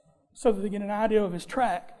next, so that they get an idea of his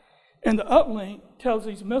track. And the uplink tells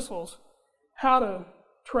these missiles how to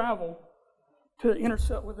travel to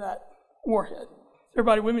intercept with that warhead.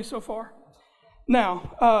 Everybody with me so far?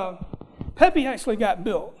 Now, PEPI actually got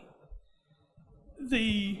built.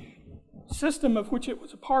 The system of which it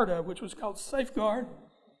was a part of, which was called Safeguard,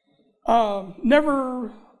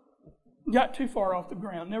 never got too far off the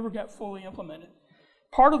ground, never got fully implemented.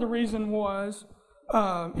 Part of the reason was,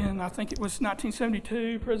 and I think it was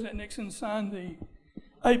 1972, President Nixon signed the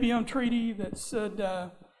ABM treaty that said,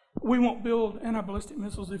 we won't build anti-ballistic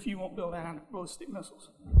missiles if you won't build anti-ballistic missiles.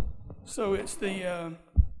 So it's the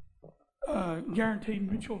guaranteed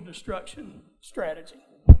mutual destruction strategy.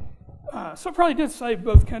 So it probably did save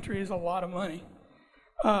both countries a lot of money.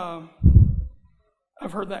 I've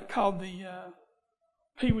heard that called the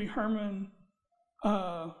Pee Wee Herman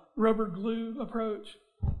rubber glue approach.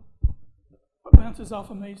 What bounces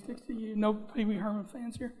off of me sticks to you. No Pee Wee Herman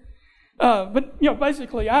fans here. But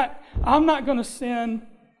basically, I'm not going to send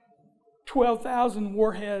 12,000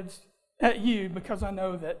 warheads at you because I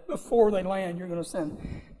know that before they land, you're going to send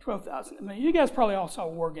 12,000 at me. You guys probably all saw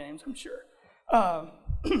war games, I'm sure.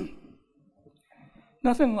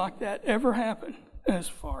 Nothing like that ever happened, as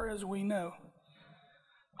far as we know.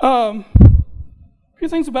 A few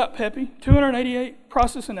things about PEPI, 288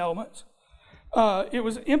 processing elements. It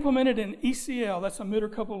was implemented in ECL, that's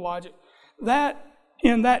emitter-coupled logic. That,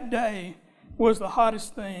 in that day, was the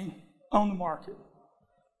hottest thing on the market,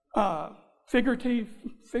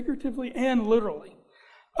 figuratively and literally.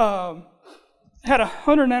 Had a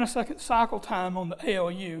 100 nanosecond cycle time on the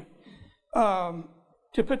ALU.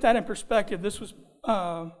 To put that in perspective, this was,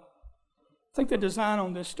 I think the design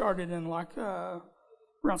on this started in like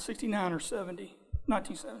around 69 or 70,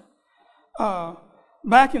 1970.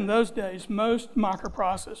 Back in those days, most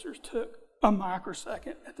microprocessors took a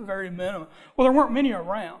microsecond at the very minimum. Well, there weren't many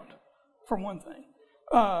around, for one thing.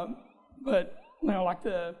 But, like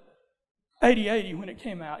the 8080 when it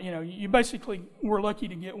came out, you basically were lucky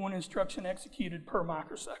to get one instruction executed per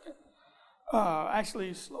microsecond. Actually,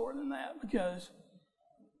 it's slower than that because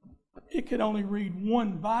it could only read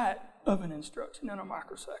 1 byte of an instruction in a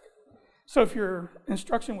microsecond. So if your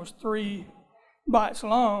instruction was 3 bytes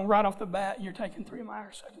long, right off the bat, you're taking 3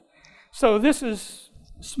 microseconds. So this is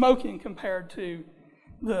smoking compared to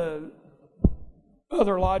the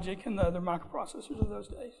other logic and the other microprocessors of those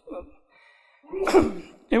days.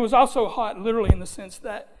 It was also hot literally in the sense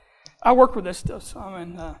that I work with this stuff some,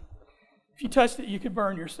 and if you touched it, you could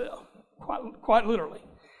burn yourself, quite literally.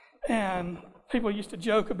 And people used to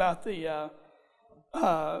joke about the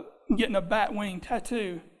getting a bat wing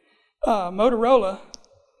tattoo. Motorola,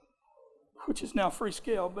 which is now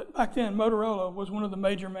Freescale, but back then Motorola was one of the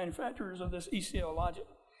major manufacturers of this ECL logic.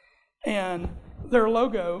 And their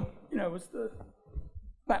logo, was the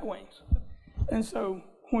bat wings. And so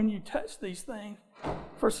when you touch these things,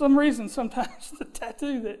 for some reason, sometimes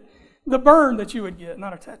the burn that you would get,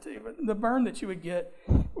 not a tattoo, but the burn that you would get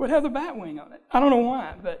would have the bat wing on it. I don't know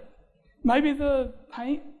why, but maybe the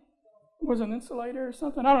paint was an insulator or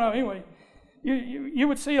something. I don't know. Anyway, you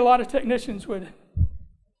would see a lot of technicians would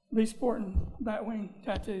be sporting bat wing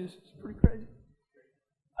tattoos. It's pretty crazy.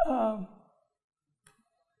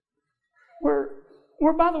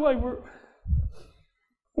 By the way,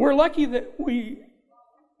 we're lucky that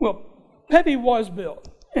PEPI was built,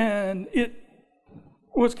 and it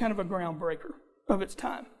was kind of a groundbreaker of its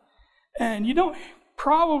time. And you don't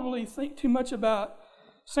probably think too much about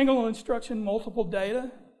single instruction, multiple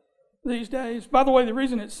data these days. By the way, the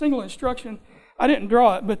reason it's single instruction, I didn't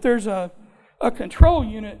draw it, but there's a control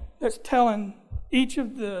unit that's telling each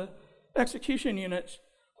of the execution units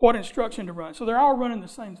what instruction to run. So they're all running the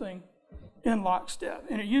same thing in lockstep.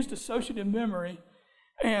 And it used associative memory,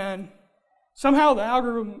 and somehow the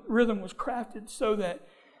algorithm was crafted so that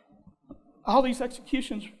all these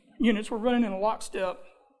executions units were running in a lockstep,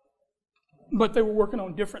 but they were working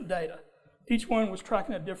on different data. Each one was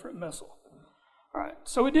tracking a different missile. All right,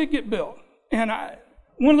 so it did get built. And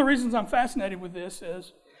one of the reasons I'm fascinated with this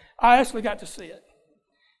is I actually got to see it.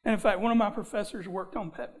 And in fact, one of my professors worked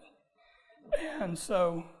on PEPI. And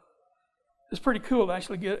so it's pretty cool to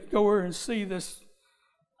actually go over and see this,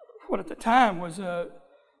 what at the time was a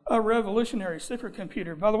revolutionary secret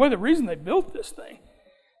computer. By the way, the reason they built this thing,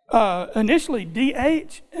 initially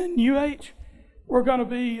DH and UH were going to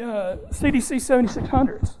be CDC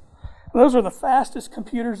 7600s. Those are the fastest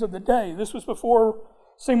computers of the day. This was before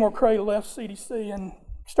Seymour Cray left CDC and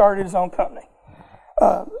started his own company.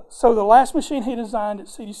 So the last machine he designed at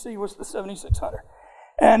CDC was the 7600.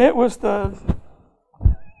 And it was the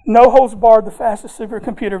no holds barred, the fastest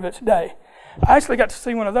supercomputer of its day. I actually got to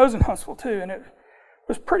see one of those in Huntsville too, and it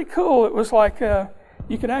was pretty cool. It was like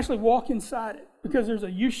you could actually walk inside it because there's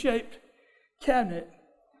a U-shaped cabinet.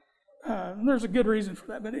 There's a good reason for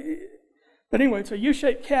that, but anyway, it's a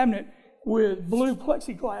U-shaped cabinet with blue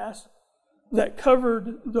plexiglass that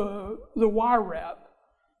covered the wire wrap.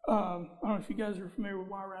 I don't know if you guys are familiar with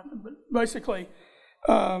wire wrapping, but basically,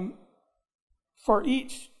 for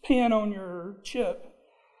each pin on your chip,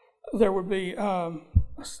 there would be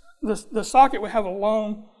the socket would have a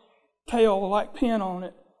long tail-like pin on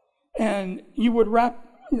it, and you would wrap.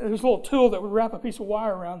 There's a little tool that would wrap a piece of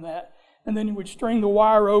wire around that, and then you would string the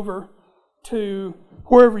wire over to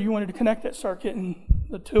wherever you wanted to connect that circuit, and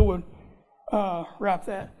the tool would wrap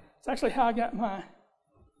that. It's actually how I got my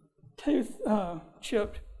tooth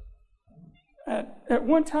chipped. At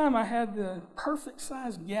one time, I had the perfect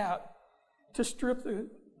size gap to strip the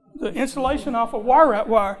insulation off a wire wrap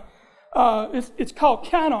wire. It's called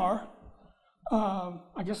Canar.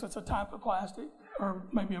 I guess that's a type of plastic, or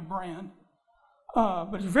maybe a brand.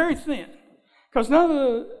 But it's very thin, because none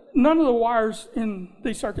of the wires in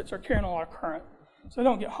these circuits are carrying a lot of current, so they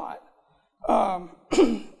don't get hot.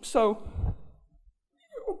 So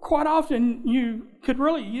quite often you could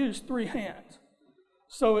really use 3 hands.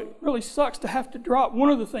 So it really sucks to have to drop one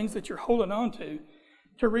of the things that you're holding on to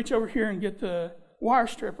reach over here and get the wire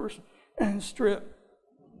strippers and strip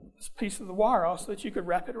this piece of the wire off so that you could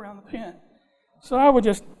wrap it around the pin. So I would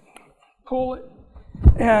just pull it,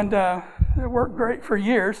 and it worked great for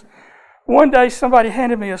years. One day somebody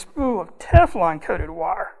handed me a spool of Teflon coated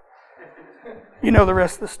wire. You know the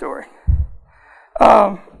rest of the story.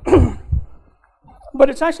 But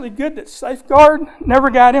it's actually good that Safeguard never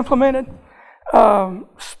got implemented.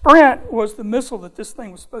 Sprint was the missile that this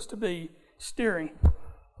thing was supposed to be steering.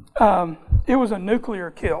 It was a nuclear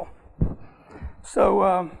kill.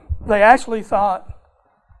 So they actually thought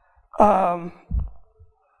the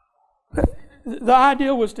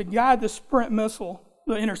idea was to guide the Sprint missile,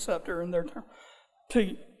 the interceptor in their term,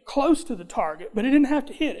 to close to the target, but it didn't have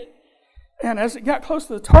to hit it. And as it got close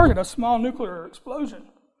to the target, a small nuclear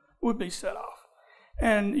explosion would be set off.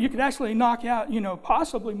 And you could actually knock out,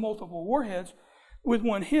 possibly multiple warheads with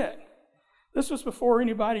one hit. This was before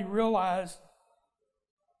anybody realized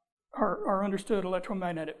or understood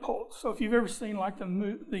electromagnetic pulse. So if you've ever seen like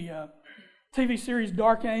the TV series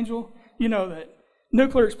Dark Angel, you know that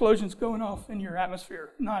nuclear explosions going off in your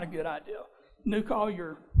atmosphere, not a good idea. Nuke all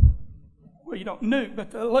your, well, you don't nuke, but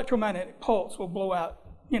the electromagnetic pulse will blow out,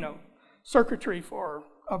 circuitry for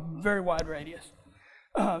a very wide radius.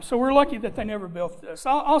 So we're lucky that they never built this.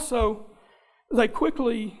 Also, they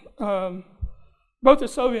quickly, both the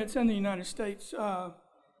Soviets and the United States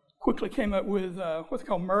quickly came up with what they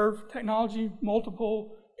call MIRV technology,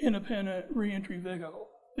 multiple independent reentry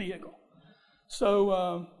vehicle.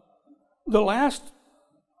 So the last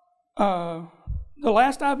ICBM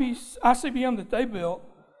that they built,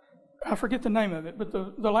 I forget the name of it, but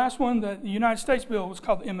the last one that the United States built was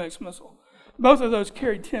called the MX missile. Both of those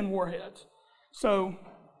carried 10 warheads. So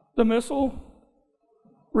the missile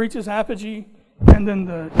reaches apogee, and then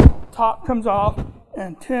the top comes off,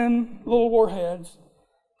 and 10 little warheads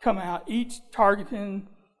come out, each targeting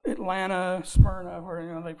Atlanta, Smyrna, where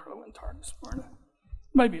they probably wouldn't target Smyrna.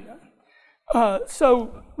 Maybe not.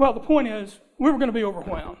 The point is, we were going to be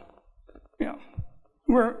overwhelmed. You're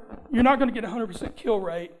not going to get 100% kill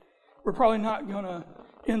rate. We're probably not going to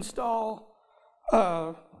install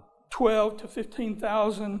 12 to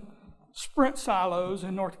 15,000 Sprint silos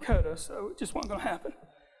in North Dakota, so it just wasn't going to happen.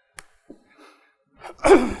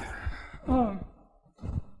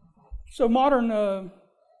 So modern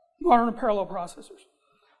parallel processors.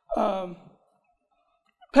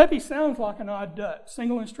 PEPI sounds like an odd duck,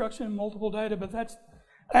 single instruction, multiple data, but that's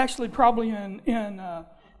actually probably in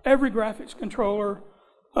every graphics controller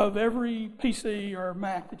of every PC or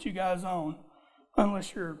Mac that you guys own,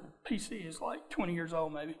 unless your PC is like 20 years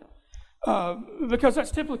old maybe. Because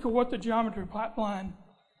that's typically what the geometry pipeline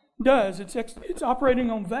does. It's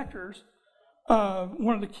operating on vectors.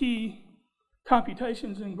 One of the key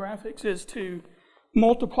computations in graphics is to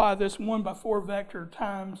multiply this 1x4 vector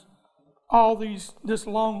times all this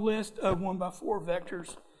long list of 1x4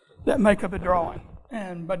 vectors that make up a drawing.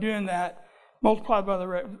 And by doing that, multiplied by the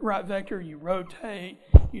right vector, you rotate,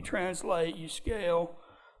 you translate, you scale.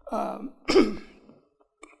 So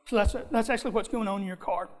that's actually what's going on in your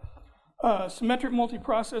card. Symmetric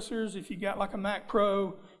multiprocessors, if you got like a Mac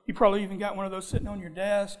Pro, you probably even got one of those sitting on your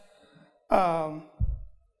desk. There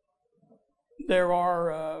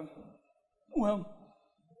are,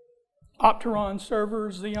 Opteron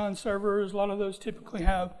servers, Xeon servers. A lot of those typically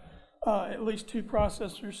have at least 2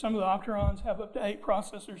 processors. Some of the Opterons have up to 8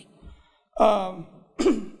 processors.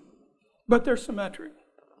 But they're symmetric,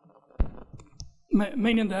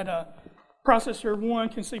 meaning that processor 1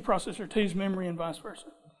 can see processor 2's memory and vice versa.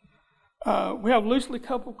 We have loosely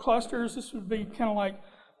coupled clusters. This would be kind of like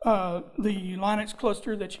the Linux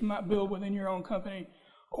cluster that you might build within your own company,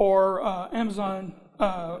 or Amazon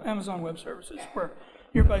Web Services, where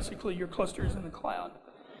you're basically, your cluster is in the cloud.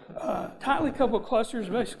 Tightly coupled clusters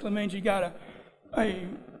basically means you got a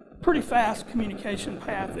pretty fast communication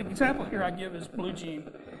path. The example here I give is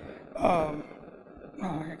BlueJean. I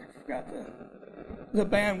forgot the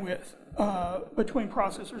bandwidth between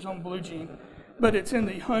processors on BlueJean, but it's in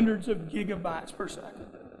the hundreds of gigabytes per second.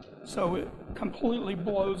 So it completely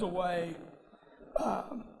blows away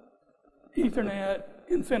Ethernet,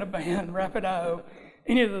 InfiniBand, Rapid I/O,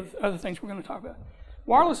 any of the other things we're going to talk about.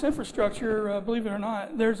 Wireless infrastructure, believe it or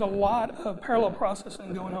not, there's a lot of parallel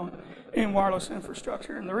processing going on in wireless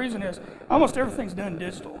infrastructure. And the reason is almost everything's done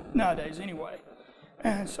digital nowadays anyway.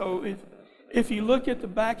 And so if you look at the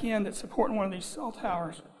back end that's supporting one of these cell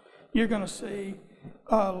towers, you're going to see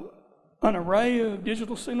an array of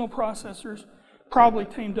digital signal processors, probably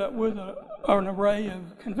teamed up with an array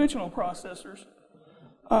of conventional processors,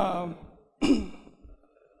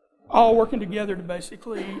 all working together to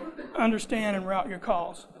basically understand and route your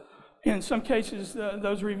calls. In some cases,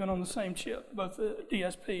 those are even on the same chip, both the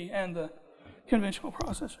DSP and the conventional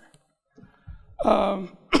processor.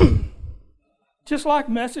 Just like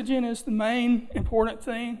messaging is the main important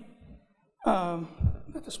thing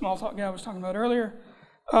that the small talk guy was talking about earlier,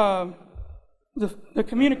 the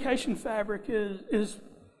communication fabric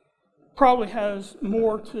probably has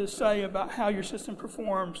more to say about how your system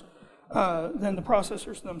performs than the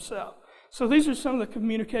processors themselves. So these are some of the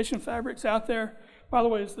communication fabrics out there. By the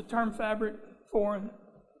way, is the term fabric foreign?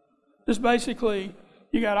 Just basically,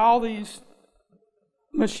 you got all these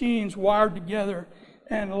machines wired together,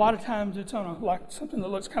 and a lot of times it's on like something that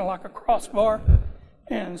looks kind of like a crossbar,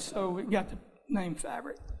 and so we got the name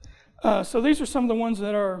fabric. So these are some of the ones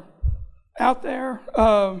that are out there.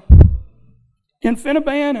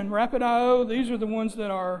 InfiniBand and Rapid I/O, these are the ones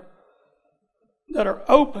that are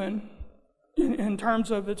open in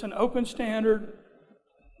terms of it's an open standard.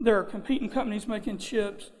 There are competing companies making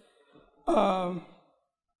chips, and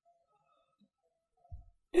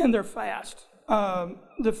they're fast.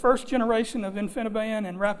 The first generation of InfiniBand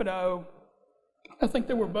and Rapid I/O, I think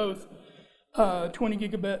they were both 20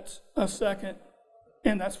 gigabits a second,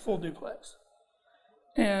 and that's full duplex.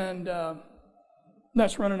 And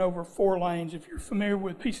that's running over 4 lanes. If you're familiar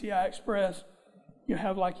with PCI Express, you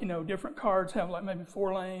have different cards have like maybe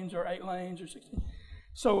 4 lanes or 8 lanes or 16.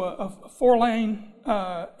 So a 4-lane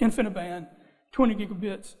InfiniBand, 20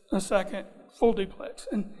 gigabits a second, full duplex.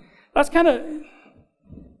 And that's kind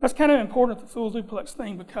of important, the full duplex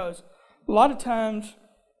thing, because a lot of times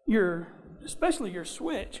especially your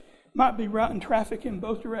switch might be routing traffic in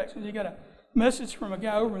both directions. You got a message from a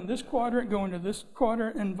guy over in this quadrant going to this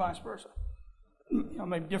quadrant and vice versa.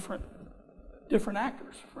 Maybe different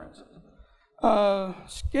actors, for instance.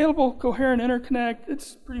 Scalable coherent interconnect,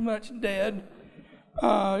 it's pretty much dead.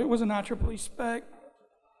 It was an IEEE spec.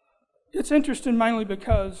 It's interesting mainly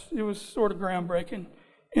because it was sort of groundbreaking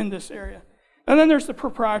in this area. And then there's the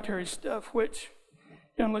proprietary stuff, which,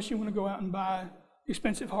 unless you want to go out and buy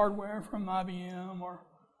expensive hardware from IBM or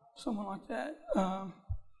someone like that,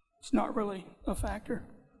 it's not really a factor.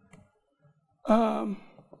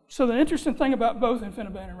 So the interesting thing about both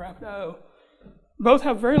InfiniBand and Rapid I/O, both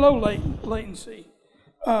have very low latency.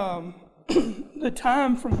 The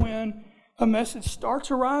time from when a message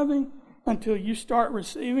starts arriving until you start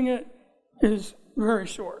receiving it is very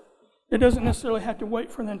short. It doesn't necessarily have to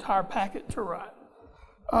wait for the entire packet to arrive.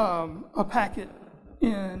 A packet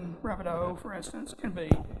in Rapid I/O, for instance, can be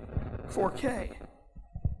 4K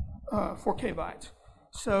bytes.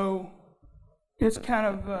 So it's kind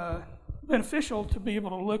of beneficial to be able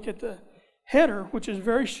to look at the header, which is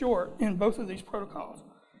very short in both of these protocols.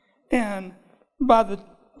 And by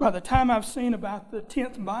the time I've seen about the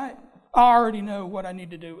 10th byte, I already know what I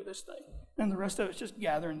need to do with this thing. And the rest of it's just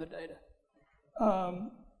gathering the data.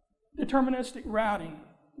 Deterministic routing.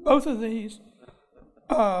 Both of these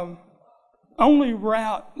only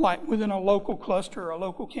route like within a local cluster or a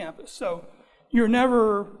local campus. So you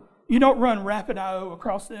don't run Rapid I/O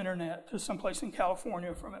across the internet to someplace in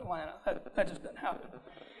California from Atlanta. That just doesn't happen.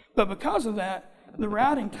 But because of that, the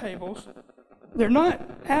routing tables, they're not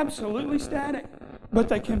absolutely static, but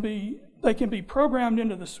they can be programmed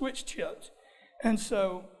into the switch chips. And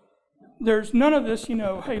so there's none of this,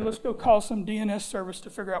 hey, let's go call some DNS service to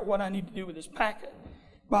figure out what I need to do with this packet.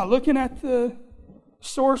 By looking at the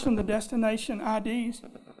source and the destination IDs,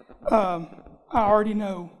 I already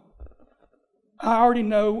know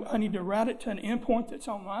I need to route it to an endpoint that's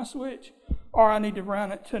on my switch, or I need to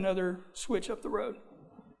route it to another switch up the road.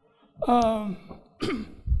 I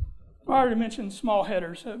already mentioned small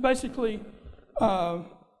headers. Basically,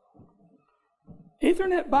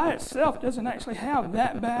 Ethernet by itself doesn't actually have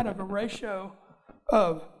that bad of a ratio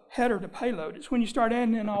of header to payload. It's when you start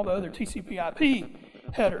adding in all the other TCP/IP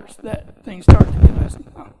headers that things start to get messy.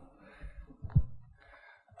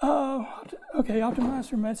 Okay, optimize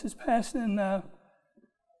for message passing. I'll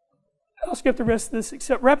skip the rest of this,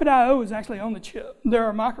 except Rapid I/O is actually on the chip. There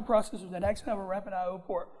are microprocessors that actually have a Rapid I/O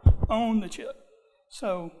port on the chip.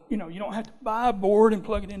 So, you don't have to buy a board and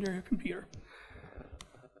plug it into your computer.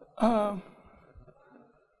 Build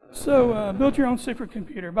your own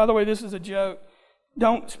supercomputer. By the way, this is a joke.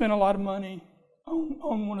 Don't spend a lot of money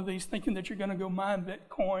on one of these thinking that you're going to go mine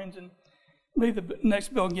Bitcoins and be the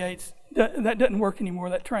next Bill Gates. That doesn't work anymore.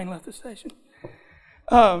 That train left the station.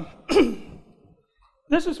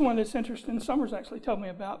 This is one that's interesting. Summers actually told me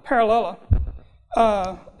about, Parallella.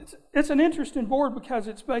 It's an interesting board because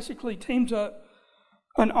it's basically teams up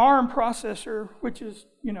an ARM processor, which is,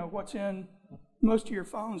 what's in most of your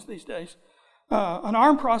phones these days. An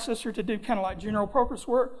ARM processor to do kind of like general purpose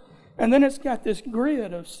work. And then it's got this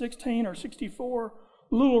grid of 16 or 64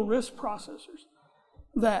 little RISC processors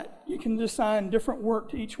that you can assign different work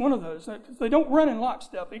to each one of those. They don't run in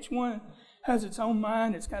lockstep. Each one has its own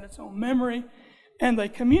mind, it's got its own memory, and they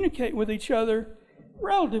communicate with each other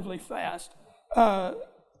relatively fast.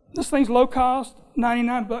 This thing's low cost,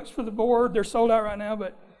 $99 for the board. They're sold out right now,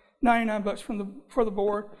 but $99 for the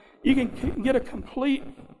board. You can get a complete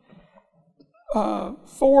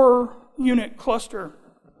 4-unit cluster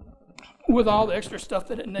with all the extra stuff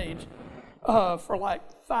that it needs for like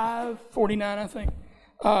 $549, I think.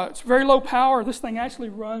 It's very low power. This thing actually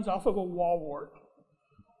runs off of a wall wart.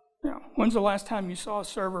 When's the last time you saw a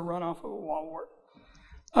server run off of a wall wart?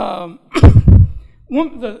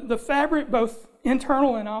 The fabric, both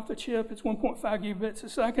internal and off the chip, it's 1.5 gigabits a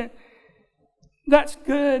second. That's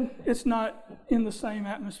good. It's not in the same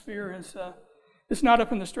atmosphere as, it's not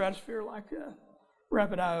up in the stratosphere like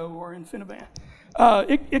Rapid I/O or InfiniBand.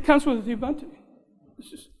 It comes with Ubuntu.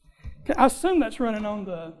 I assume that's running on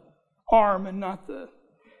the ARM and not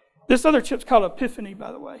this other chip's called Epiphany,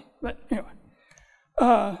 by the way. But anyway,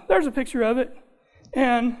 there's a picture of it,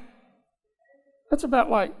 and that's about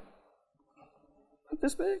like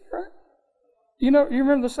this big, right? You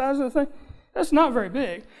remember the size of the thing? That's not very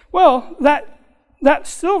big. Well, that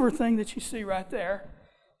silver thing that you see right there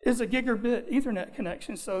is a gigabit Ethernet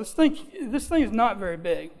connection. So this thing is not very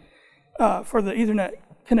big for the Ethernet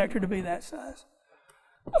connector to be that size.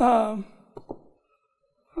 I'll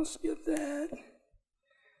skip that.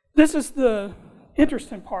 This is the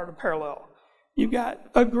interesting part of Parallel. You've got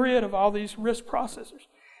a grid of all these RISC processors.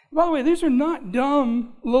 By the way, these are not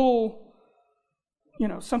dumb little,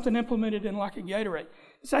 something implemented in like a gate array.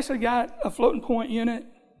 It's actually got a floating point unit.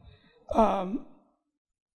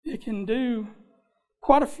 It can do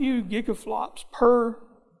quite a few gigaflops per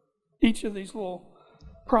each of these little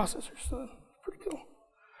processors, so pretty cool.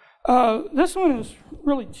 This one is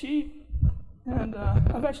really cheap, and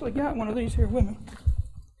I've actually got one of these here with me.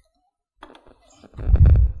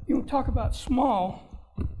 You want to talk about small.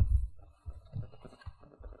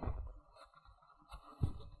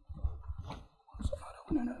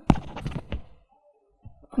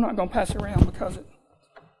 I'm not going to pass it around because I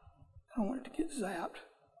don't want it to get zapped.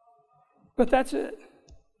 But that's it.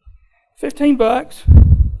 $15.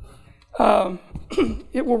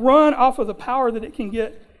 It will run off of the power that it can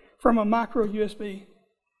get from a micro USB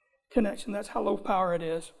connection. That's how low power it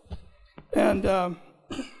is. And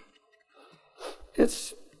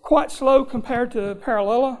it's quite slow compared to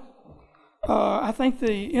Parallella. I think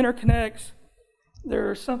the interconnects,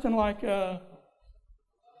 there's something like, it's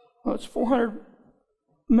 400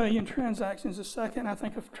 million transactions a second. I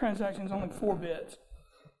think a transaction is only 4 bits.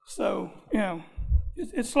 So,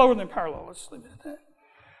 it's slower than Parallel. Let's leave it at that.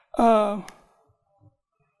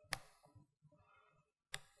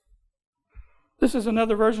 This is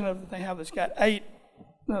another version of it they have that's got 8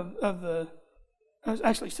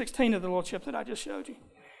 actually 16 of the little chips that I just showed you.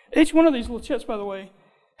 Each one of these little chips, by the way,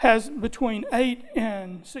 has between 8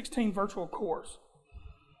 and 16 virtual cores.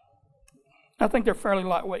 I think they're fairly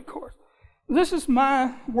lightweight cores. This is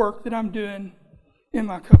my work that I'm doing in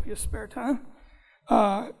my copious spare time.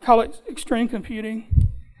 Call it extreme computing.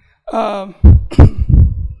 The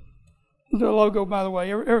the logo, by the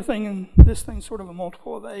way, everything in this thing's sort of a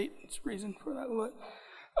multiple of 8. It's the reason for that look.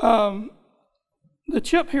 The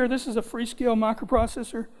chip here, this is a Freescale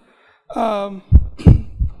microprocessor.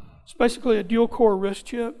 It's basically a dual-core RISC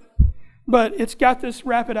chip, but it's got this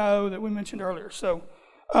rapid I/O that we mentioned earlier. So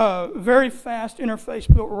very fast interface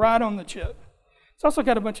built right on the chip. It's also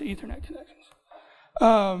got a bunch of Ethernet connections.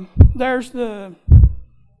 There's the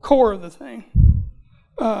core of the thing.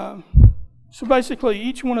 So basically,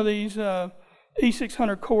 each one of these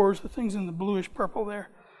E600 cores, the things in the bluish purple there,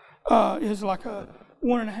 is like a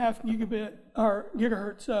 1.5 gigabit or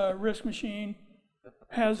gigahertz RISC machine.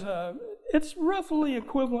 Has it's roughly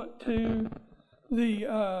equivalent to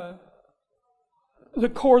the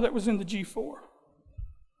core that was in the G4.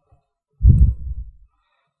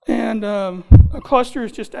 And a cluster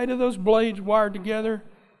is just 8 of those blades wired together.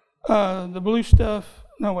 The blue stuff,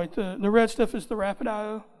 no wait, the red stuff is the rapid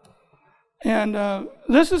I/O. And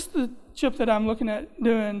this is the chip that I'm looking at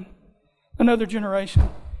doing another generation.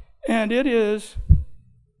 And it is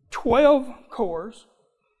 12 cores.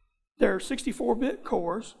 They're 64-bit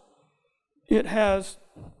cores. It has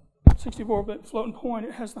 64-bit floating point.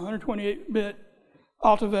 It has the 128-bit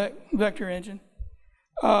AltaVec vector engine.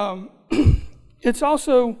 It's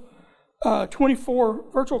also 24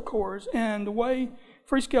 virtual cores. And the way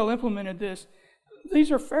Freescale implemented this,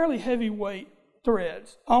 these are fairly heavyweight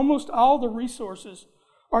threads. Almost all the resources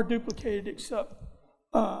are duplicated except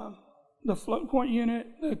the floating point unit,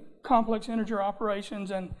 the complex integer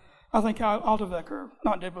operations, and I think AltaVec are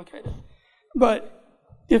not duplicated. But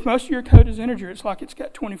if most of your code is integer, it's like it's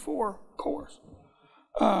got 24 cores.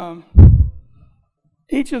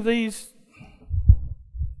 Each of these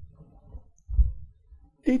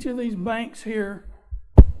banks here,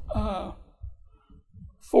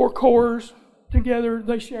 4 cores together,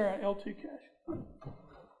 they share an L2 cache. I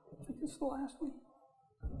think this is the last one.